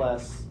nothing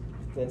less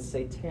than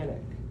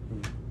satanic.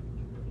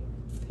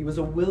 He was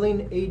a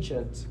willing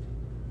agent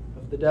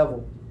of the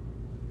devil.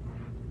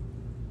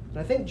 And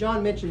I think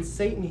John mentions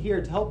Satan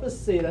here to help us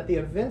see that the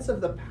events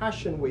of the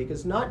Passion Week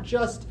is not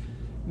just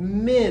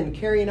men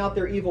carrying out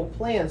their evil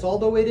plans,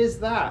 although it is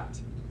that.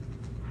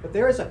 But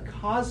there is a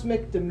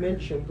cosmic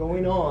dimension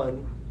going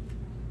on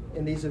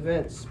in these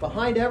events.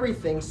 Behind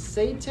everything,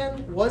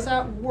 Satan was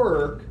at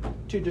work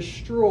to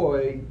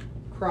destroy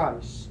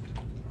Christ.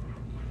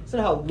 Listen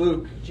to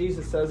how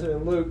Jesus says it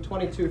in Luke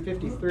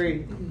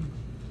 22:53.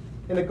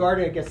 In the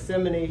Garden of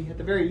Gethsemane, at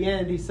the very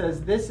end, he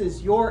says, "This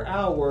is your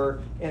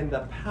hour and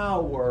the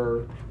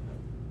power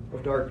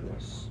of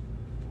darkness."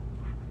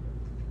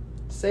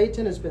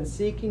 Satan has been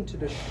seeking to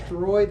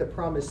destroy the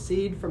promised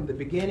seed from the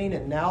beginning,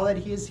 and now that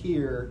he is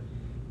here,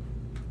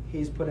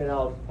 he's putting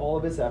out all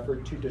of his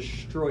effort to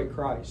destroy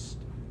Christ,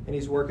 and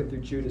he's working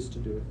through Judas to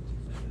do it.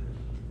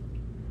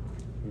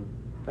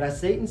 But as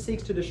Satan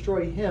seeks to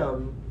destroy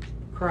him,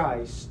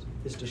 Christ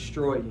is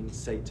destroying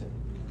Satan.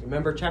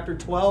 Remember chapter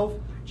 12?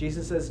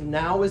 Jesus says,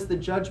 now is the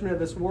judgment of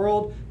this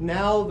world.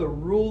 Now the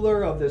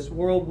ruler of this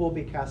world will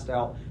be cast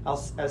out.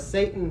 As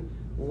Satan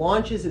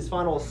launches his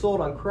final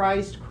assault on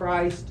Christ,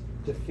 Christ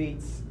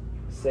defeats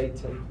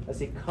Satan. As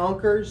he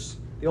conquers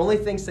the only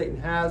thing Satan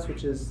has,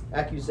 which is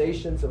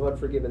accusations of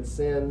unforgiven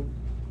sin,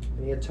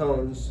 and he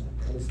atones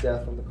in his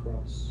death on the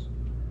cross.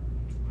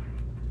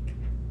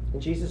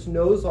 And Jesus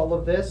knows all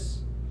of this.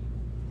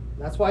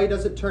 That's why he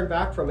doesn't turn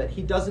back from it.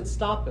 He doesn't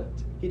stop it.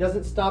 He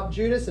doesn't stop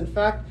Judas. In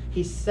fact,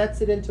 he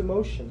sets it into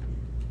motion.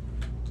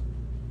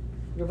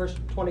 Look at verse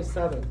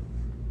 27,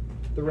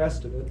 the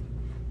rest of it.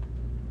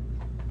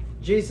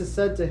 Jesus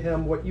said to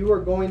him, "What you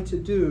are going to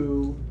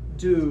do,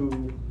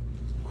 do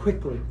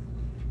quickly."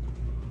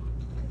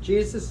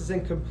 Jesus is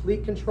in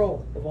complete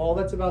control of all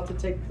that's about to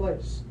take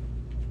place,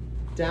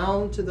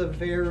 down to the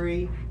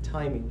very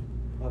timing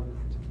of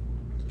it.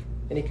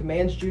 And he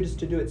commands Judas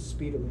to do it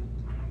speedily.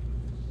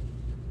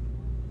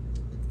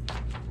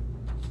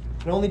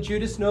 And only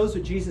Judas knows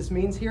what Jesus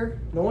means here.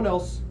 No one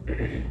else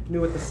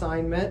knew what the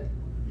sign meant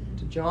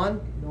to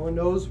John. No one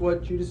knows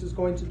what Judas is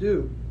going to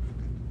do.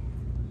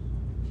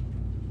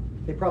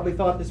 They probably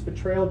thought this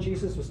betrayal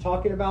Jesus was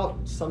talking about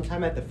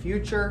sometime at the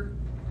future.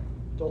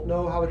 Don't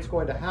know how it's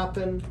going to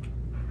happen,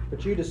 but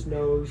Judas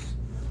knows.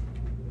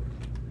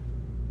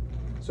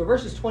 So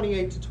verses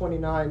 28 to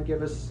 29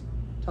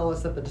 tell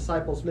us that the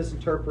disciples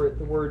misinterpret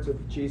the words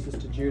of Jesus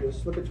to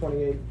Judas. Look at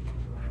 28.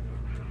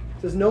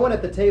 It says, no one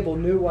at the table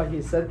knew why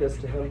he said this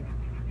to him.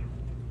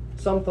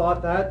 Some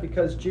thought that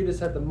because Judas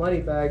had the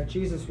money bag,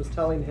 Jesus was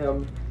telling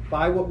him,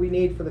 buy what we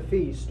need for the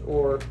feast,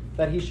 or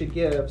that he should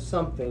give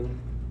something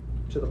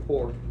to the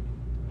poor.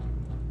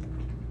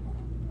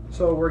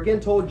 So we're again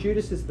told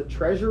Judas is the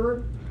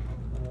treasurer.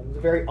 It's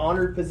a very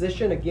honored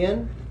position,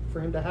 again,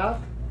 for him to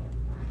have.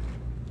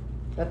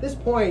 At this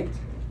point,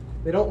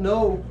 they don't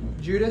know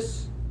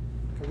Judas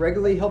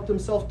regularly helped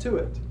himself to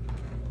it.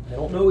 They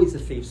don't know he's a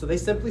thief. So they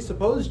simply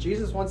suppose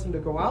Jesus wants him to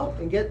go out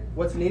and get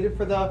what's needed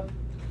for the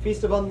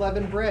Feast of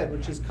Unleavened Bread,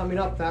 which is coming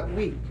up that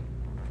week.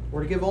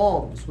 Or to give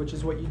alms, which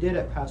is what you did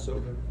at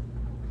Passover.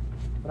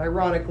 But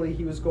ironically,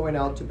 he was going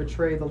out to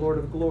betray the Lord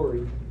of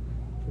Glory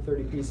for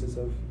 30 pieces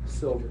of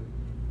silver.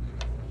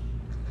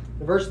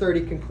 And verse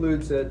 30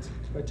 concludes it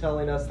by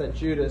telling us that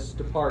Judas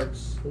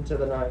departs into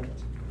the night.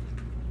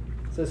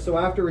 It says, so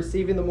after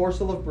receiving the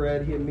morsel of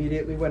bread, he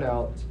immediately went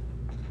out,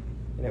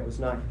 and it was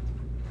night.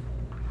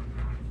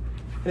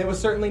 And it was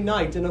certainly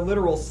night in a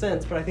literal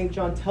sense, but I think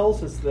John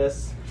tells us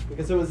this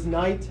because it was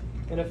night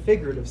in a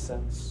figurative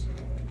sense.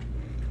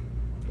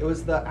 It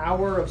was the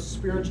hour of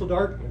spiritual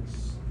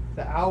darkness,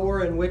 the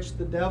hour in which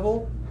the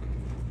devil,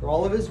 for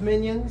all of his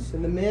minions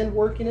and the men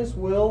working his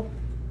will,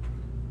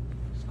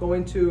 is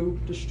going to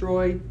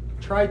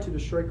try to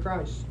destroy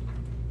Christ.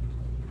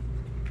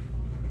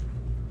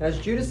 As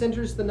Judas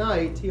enters the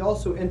night, he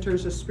also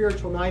enters a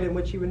spiritual night in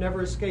which he would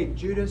never escape.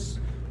 Judas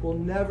will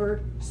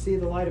never see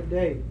the light of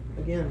day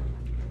again.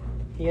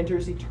 He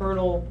enters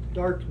eternal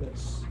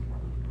darkness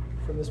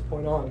from this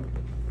point on.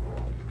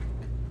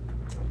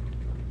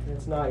 And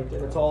it's night,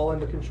 and it's all in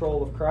the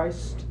control of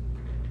Christ.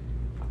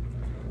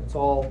 It's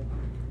all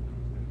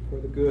for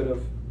the good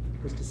of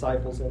his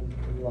disciples in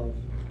love.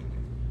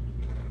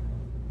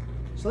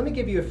 So let me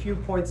give you a few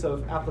points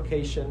of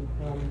application,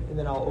 and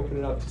then I'll open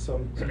it up to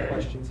some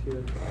questions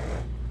here.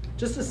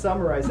 Just to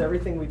summarize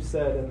everything we've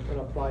said and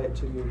apply it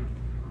to you.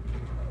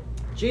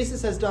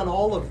 Jesus has done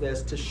all of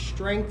this to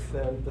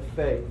strengthen the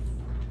faith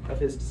of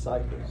his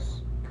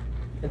disciples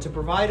and to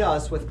provide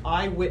us with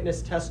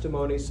eyewitness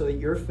testimony so that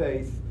your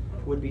faith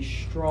would be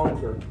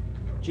stronger.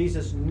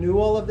 Jesus knew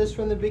all of this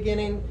from the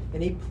beginning,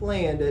 and he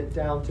planned it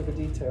down to the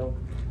detail.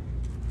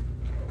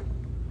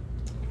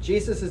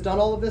 Jesus has done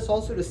all of this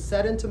also to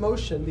set into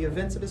motion the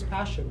events of his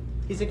passion.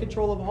 He's in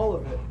control of all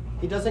of it.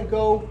 He doesn't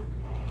go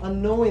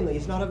unknowingly.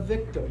 He's not a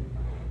victim.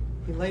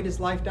 He laid his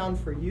life down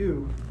for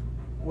you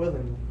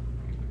willingly.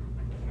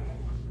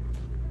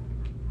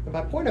 And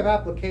by point of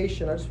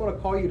application, I just want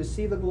to call you to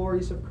see the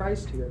glories of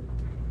Christ here.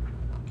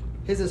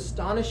 His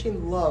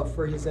astonishing love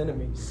for his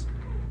enemies.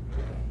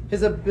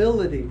 His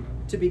ability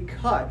to be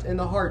cut in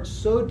the heart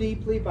so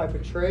deeply by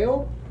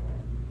betrayal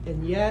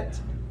and yet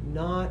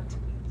not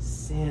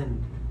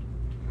sin.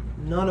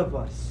 None of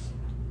us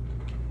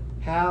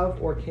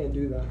have or can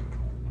do that.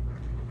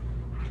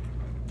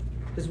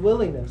 His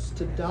willingness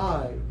to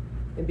die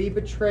and be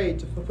betrayed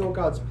to fulfill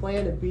God's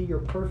plan and be your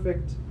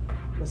perfect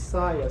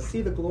Messiah.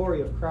 See the glory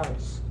of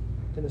Christ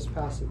in this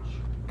passage.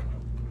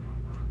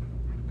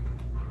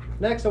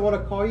 Next, I want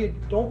to call you,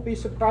 don't be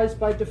surprised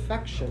by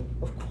defection.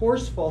 Of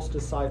course, false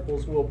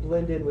disciples will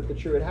blend in with the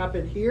true. It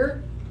happened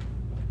here,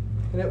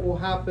 and it will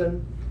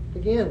happen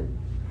again.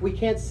 We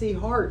can't see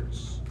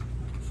hearts.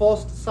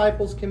 False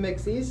disciples can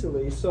mix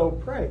easily, so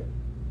pray.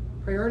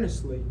 Pray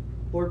earnestly.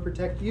 Lord,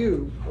 protect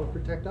you. Lord,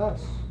 protect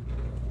us.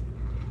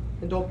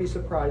 And don't be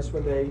surprised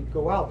when they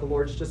go out. The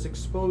Lord's just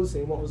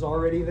exposing what was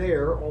already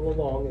there all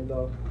along in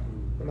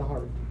the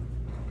heart.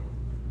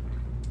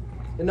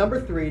 And number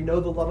 3,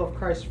 know the love of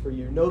Christ for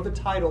you. Know the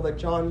title that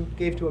John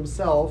gave to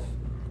himself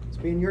as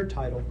being your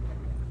title.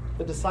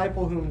 The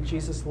disciple whom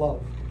Jesus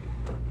loved.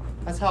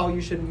 That's how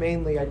you should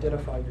mainly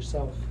identify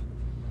yourself.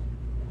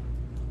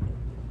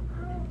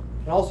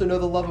 And also know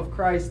the love of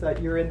Christ,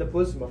 that you're in the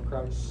bosom of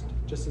Christ,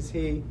 just as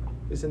he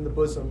is in the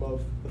bosom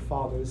of the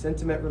Father. This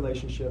intimate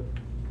relationship,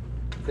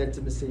 the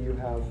intimacy you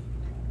have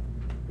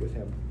with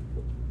him.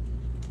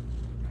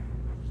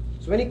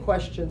 So any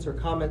questions or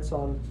comments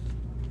on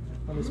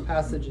this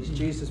passage as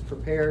Jesus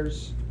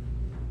prepares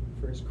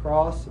for his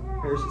cross and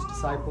prepares his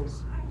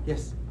disciples?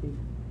 Yes?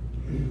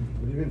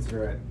 Would you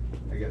consider it,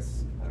 I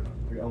guess, I don't know,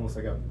 like almost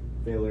like a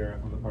failure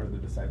on the part of the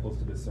disciples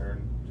to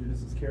discern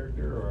Judas'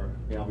 character? Or,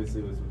 I mean,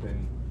 obviously it was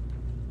within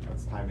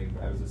its timing,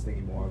 but I was just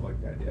thinking more of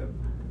like the idea of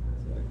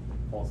like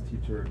a false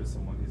teacher or just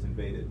someone who's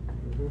invaded.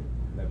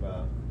 They have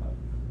a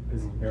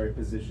very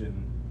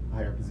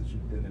higher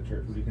position within the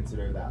church. Would you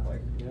consider that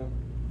like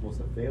almost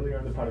a failure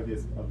on the part of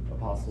the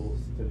apostles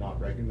to not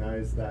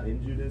recognize that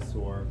in Judas?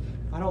 Or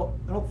I don't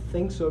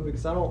think so,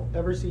 because I don't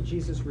ever see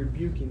Jesus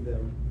rebuking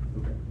them.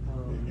 okay.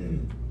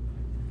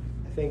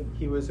 I think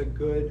he was a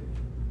good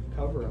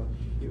cover-up.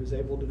 He was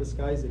able to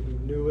disguise it. He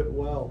knew it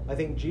well. I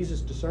think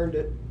Jesus discerned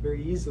it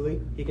very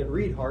easily. He can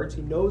read hearts.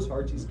 He knows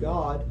hearts. He's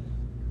God.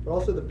 But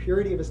also the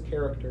purity of his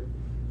character.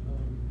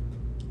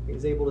 He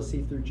was able to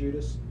see through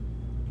Judas.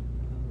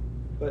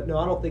 But no,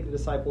 I don't think the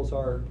disciples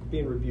are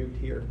being rebuked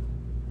here.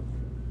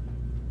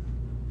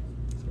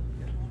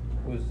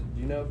 Do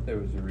you know if there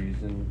was a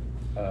reason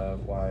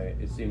why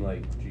it seemed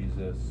like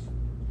Jesus,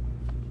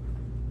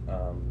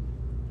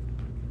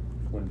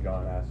 when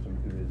John asked him,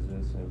 "Who is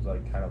this?" and it was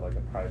like kind of like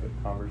a private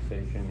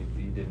conversation.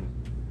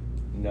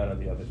 None of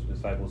the other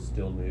disciples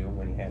still knew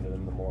when he handed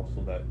them the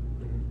morsel that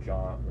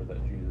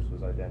that Jesus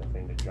was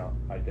identifying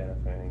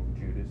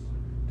Judas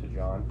to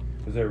John.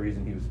 Was there a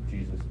reason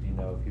Jesus? Do you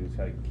know if he was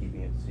like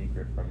keeping it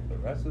secret from the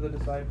rest of the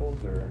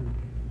disciples, or?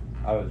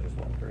 I was just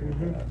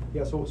wondering that.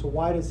 Yeah. So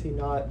why does he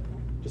not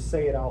just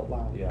say it out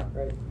loud? Yeah.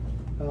 Right.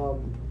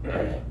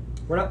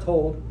 We're not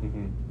told.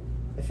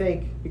 I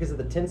think because of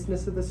the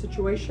tenseness of the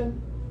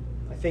situation.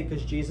 I think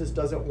because Jesus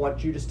doesn't want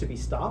Judas to be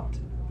stopped.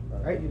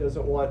 Right. He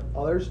doesn't want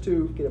others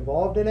to get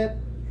involved in it.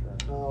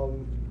 Sure.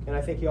 And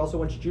I think he also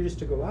wants Judas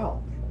to go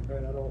out. Right.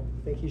 I don't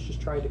think he's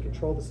just trying to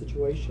control the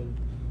situation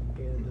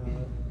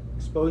and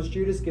expose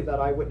Judas, give that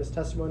eyewitness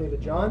testimony to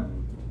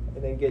John,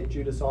 and then get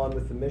Judas on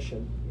with the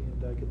mission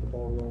and get the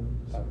ball rolling.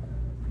 So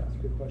that's a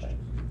good question.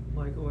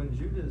 Michael, and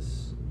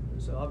Judas,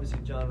 so obviously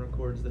John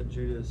records that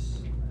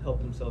Judas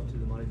helped himself to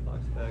the money box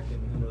back in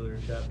an earlier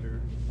chapter.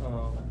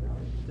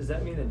 Does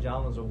that mean that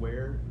John was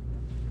aware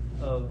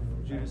of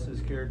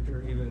Judas's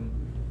character even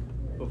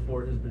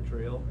before his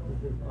betrayal?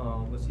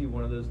 Was he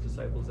one of those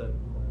disciples that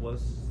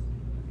was,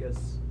 I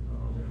guess,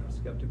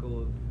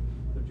 skeptical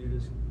of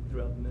Judas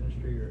throughout the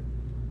ministry? Or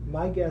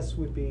my guess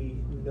would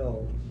be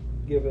no,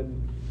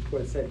 given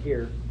what it said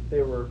here.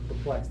 They were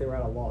perplexed. They were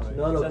at a loss. Right.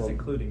 None of That's them,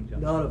 including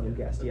John. None of them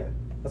guessed. Yeah,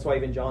 that's why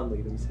even John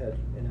leaned his head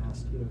and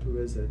asked, who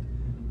is it?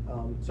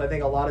 So I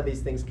think a lot of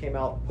these things came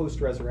out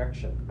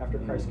post-resurrection, after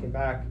Christ came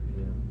back.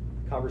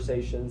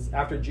 Conversations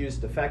after Judas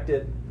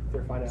defected,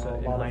 they're finding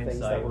out a lot of things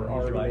that were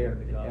already there.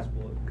 The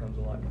gospel, it becomes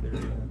a lot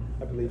clearer.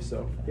 I believe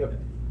so. Yep.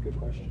 Good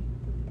question.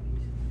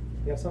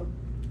 You have something?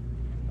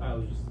 I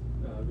was just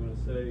going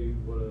to say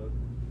what a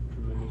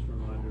tremendous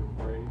reminder of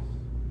grace.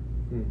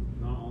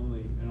 Not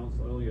only, and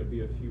it's only going to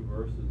be a few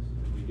verses,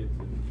 and we get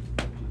to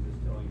Jesus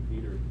telling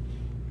Peter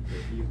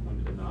that he's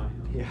going to deny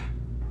him. Yeah.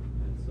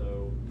 And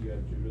so you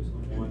have Judas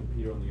on one,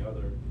 Peter on the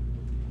other.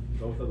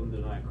 Both of them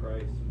deny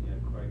Christ, and yet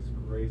Christ's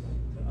grace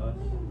to us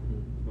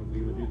when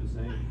we would do the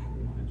same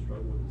and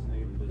struggle with the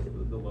same, and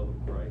just the love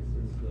of Christ.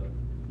 It's,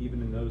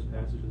 even in those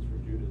passages for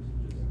Judas,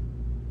 just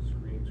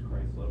screams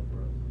Christ's love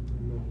for us.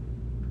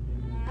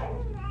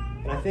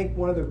 And I think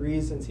one of the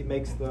reasons he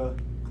makes the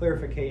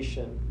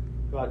clarification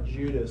about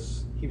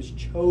Judas, he was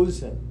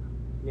chosen,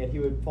 and yet he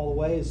would fall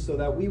away, is so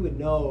that we would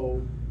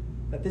know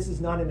that this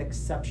is not an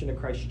exception to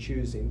Christ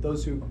choosing.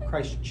 Those who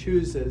Christ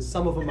chooses,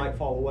 some of them might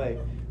fall away.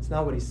 It's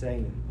not what he's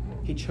saying.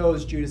 He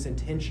chose Judas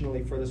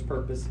intentionally for this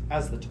purpose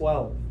as the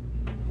 12.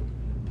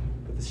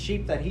 But the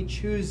sheep that he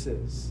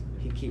chooses,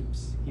 he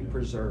keeps. He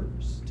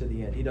preserves to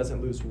the end. He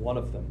doesn't lose one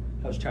of them.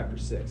 That was chapter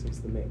 6. It's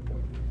the main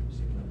point.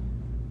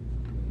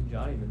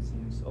 John even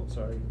seems,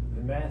 sorry.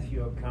 The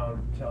Matthew account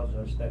tells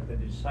us that the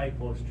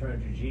disciples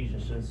turned to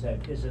Jesus and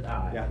said, "Is it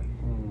I?" Yeah.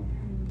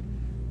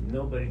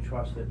 Nobody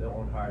trusted their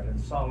own heart. And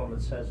Solomon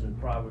says in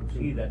Proverbs,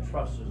 "He that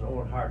trusts his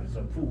own heart is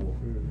a fool."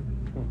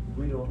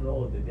 We don't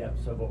know the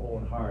depths of our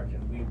own heart,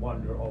 and we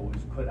wonder always,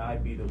 could I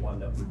be the one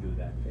that would do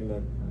that?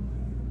 Amen.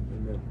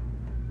 Amen.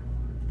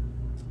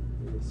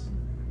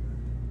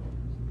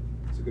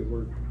 It's a good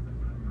word.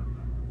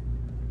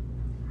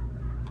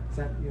 Is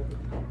that you have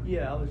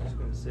Yeah, I was just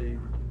going to say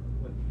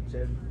what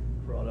Jed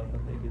brought up, I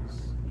think,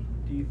 is,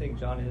 do you think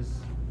John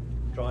is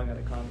drawing out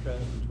a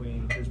contrast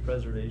between his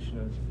preservation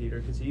of Peter,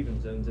 because he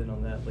even zones in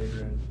on that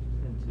later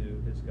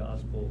into his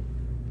gospel,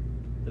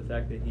 the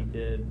fact that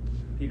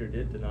Peter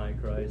did deny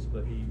Christ,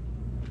 but he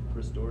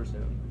restores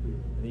him.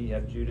 And then you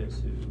have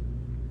Judas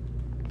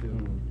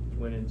who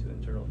went into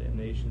eternal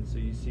damnation. So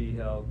you see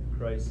how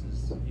Christ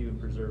has even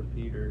preserved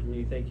Peter. Do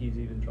you think he's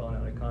even drawing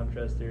out a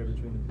contrast there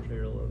between the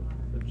portrayal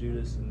of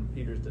Judas and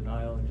Peter's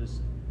denial, and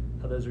just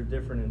how those are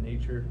different in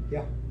nature?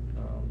 Yeah,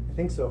 I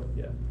think so.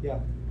 Yeah.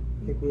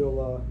 I think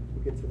we'll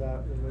get to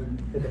that when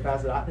we hit the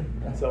passage.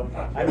 So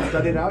I haven't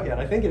studied it out yet.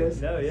 I think it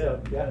is. No, yeah.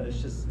 So, Yeah,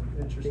 it's just I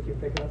think interesting. you're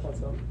picking up on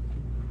something.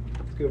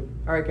 It's good.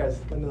 All right, guys,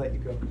 let me let you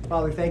go.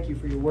 Father, thank you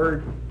for your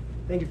word.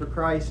 Thank you for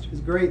Christ, his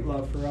great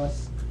love for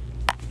us.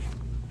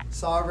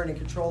 Sovereign and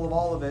control of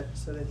all of it,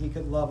 so that he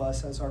could love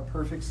us as our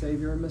perfect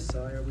Savior and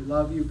Messiah. We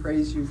love you,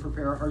 praise you,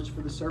 prepare our hearts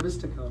for the service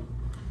to come.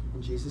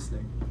 In Jesus'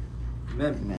 name, amen.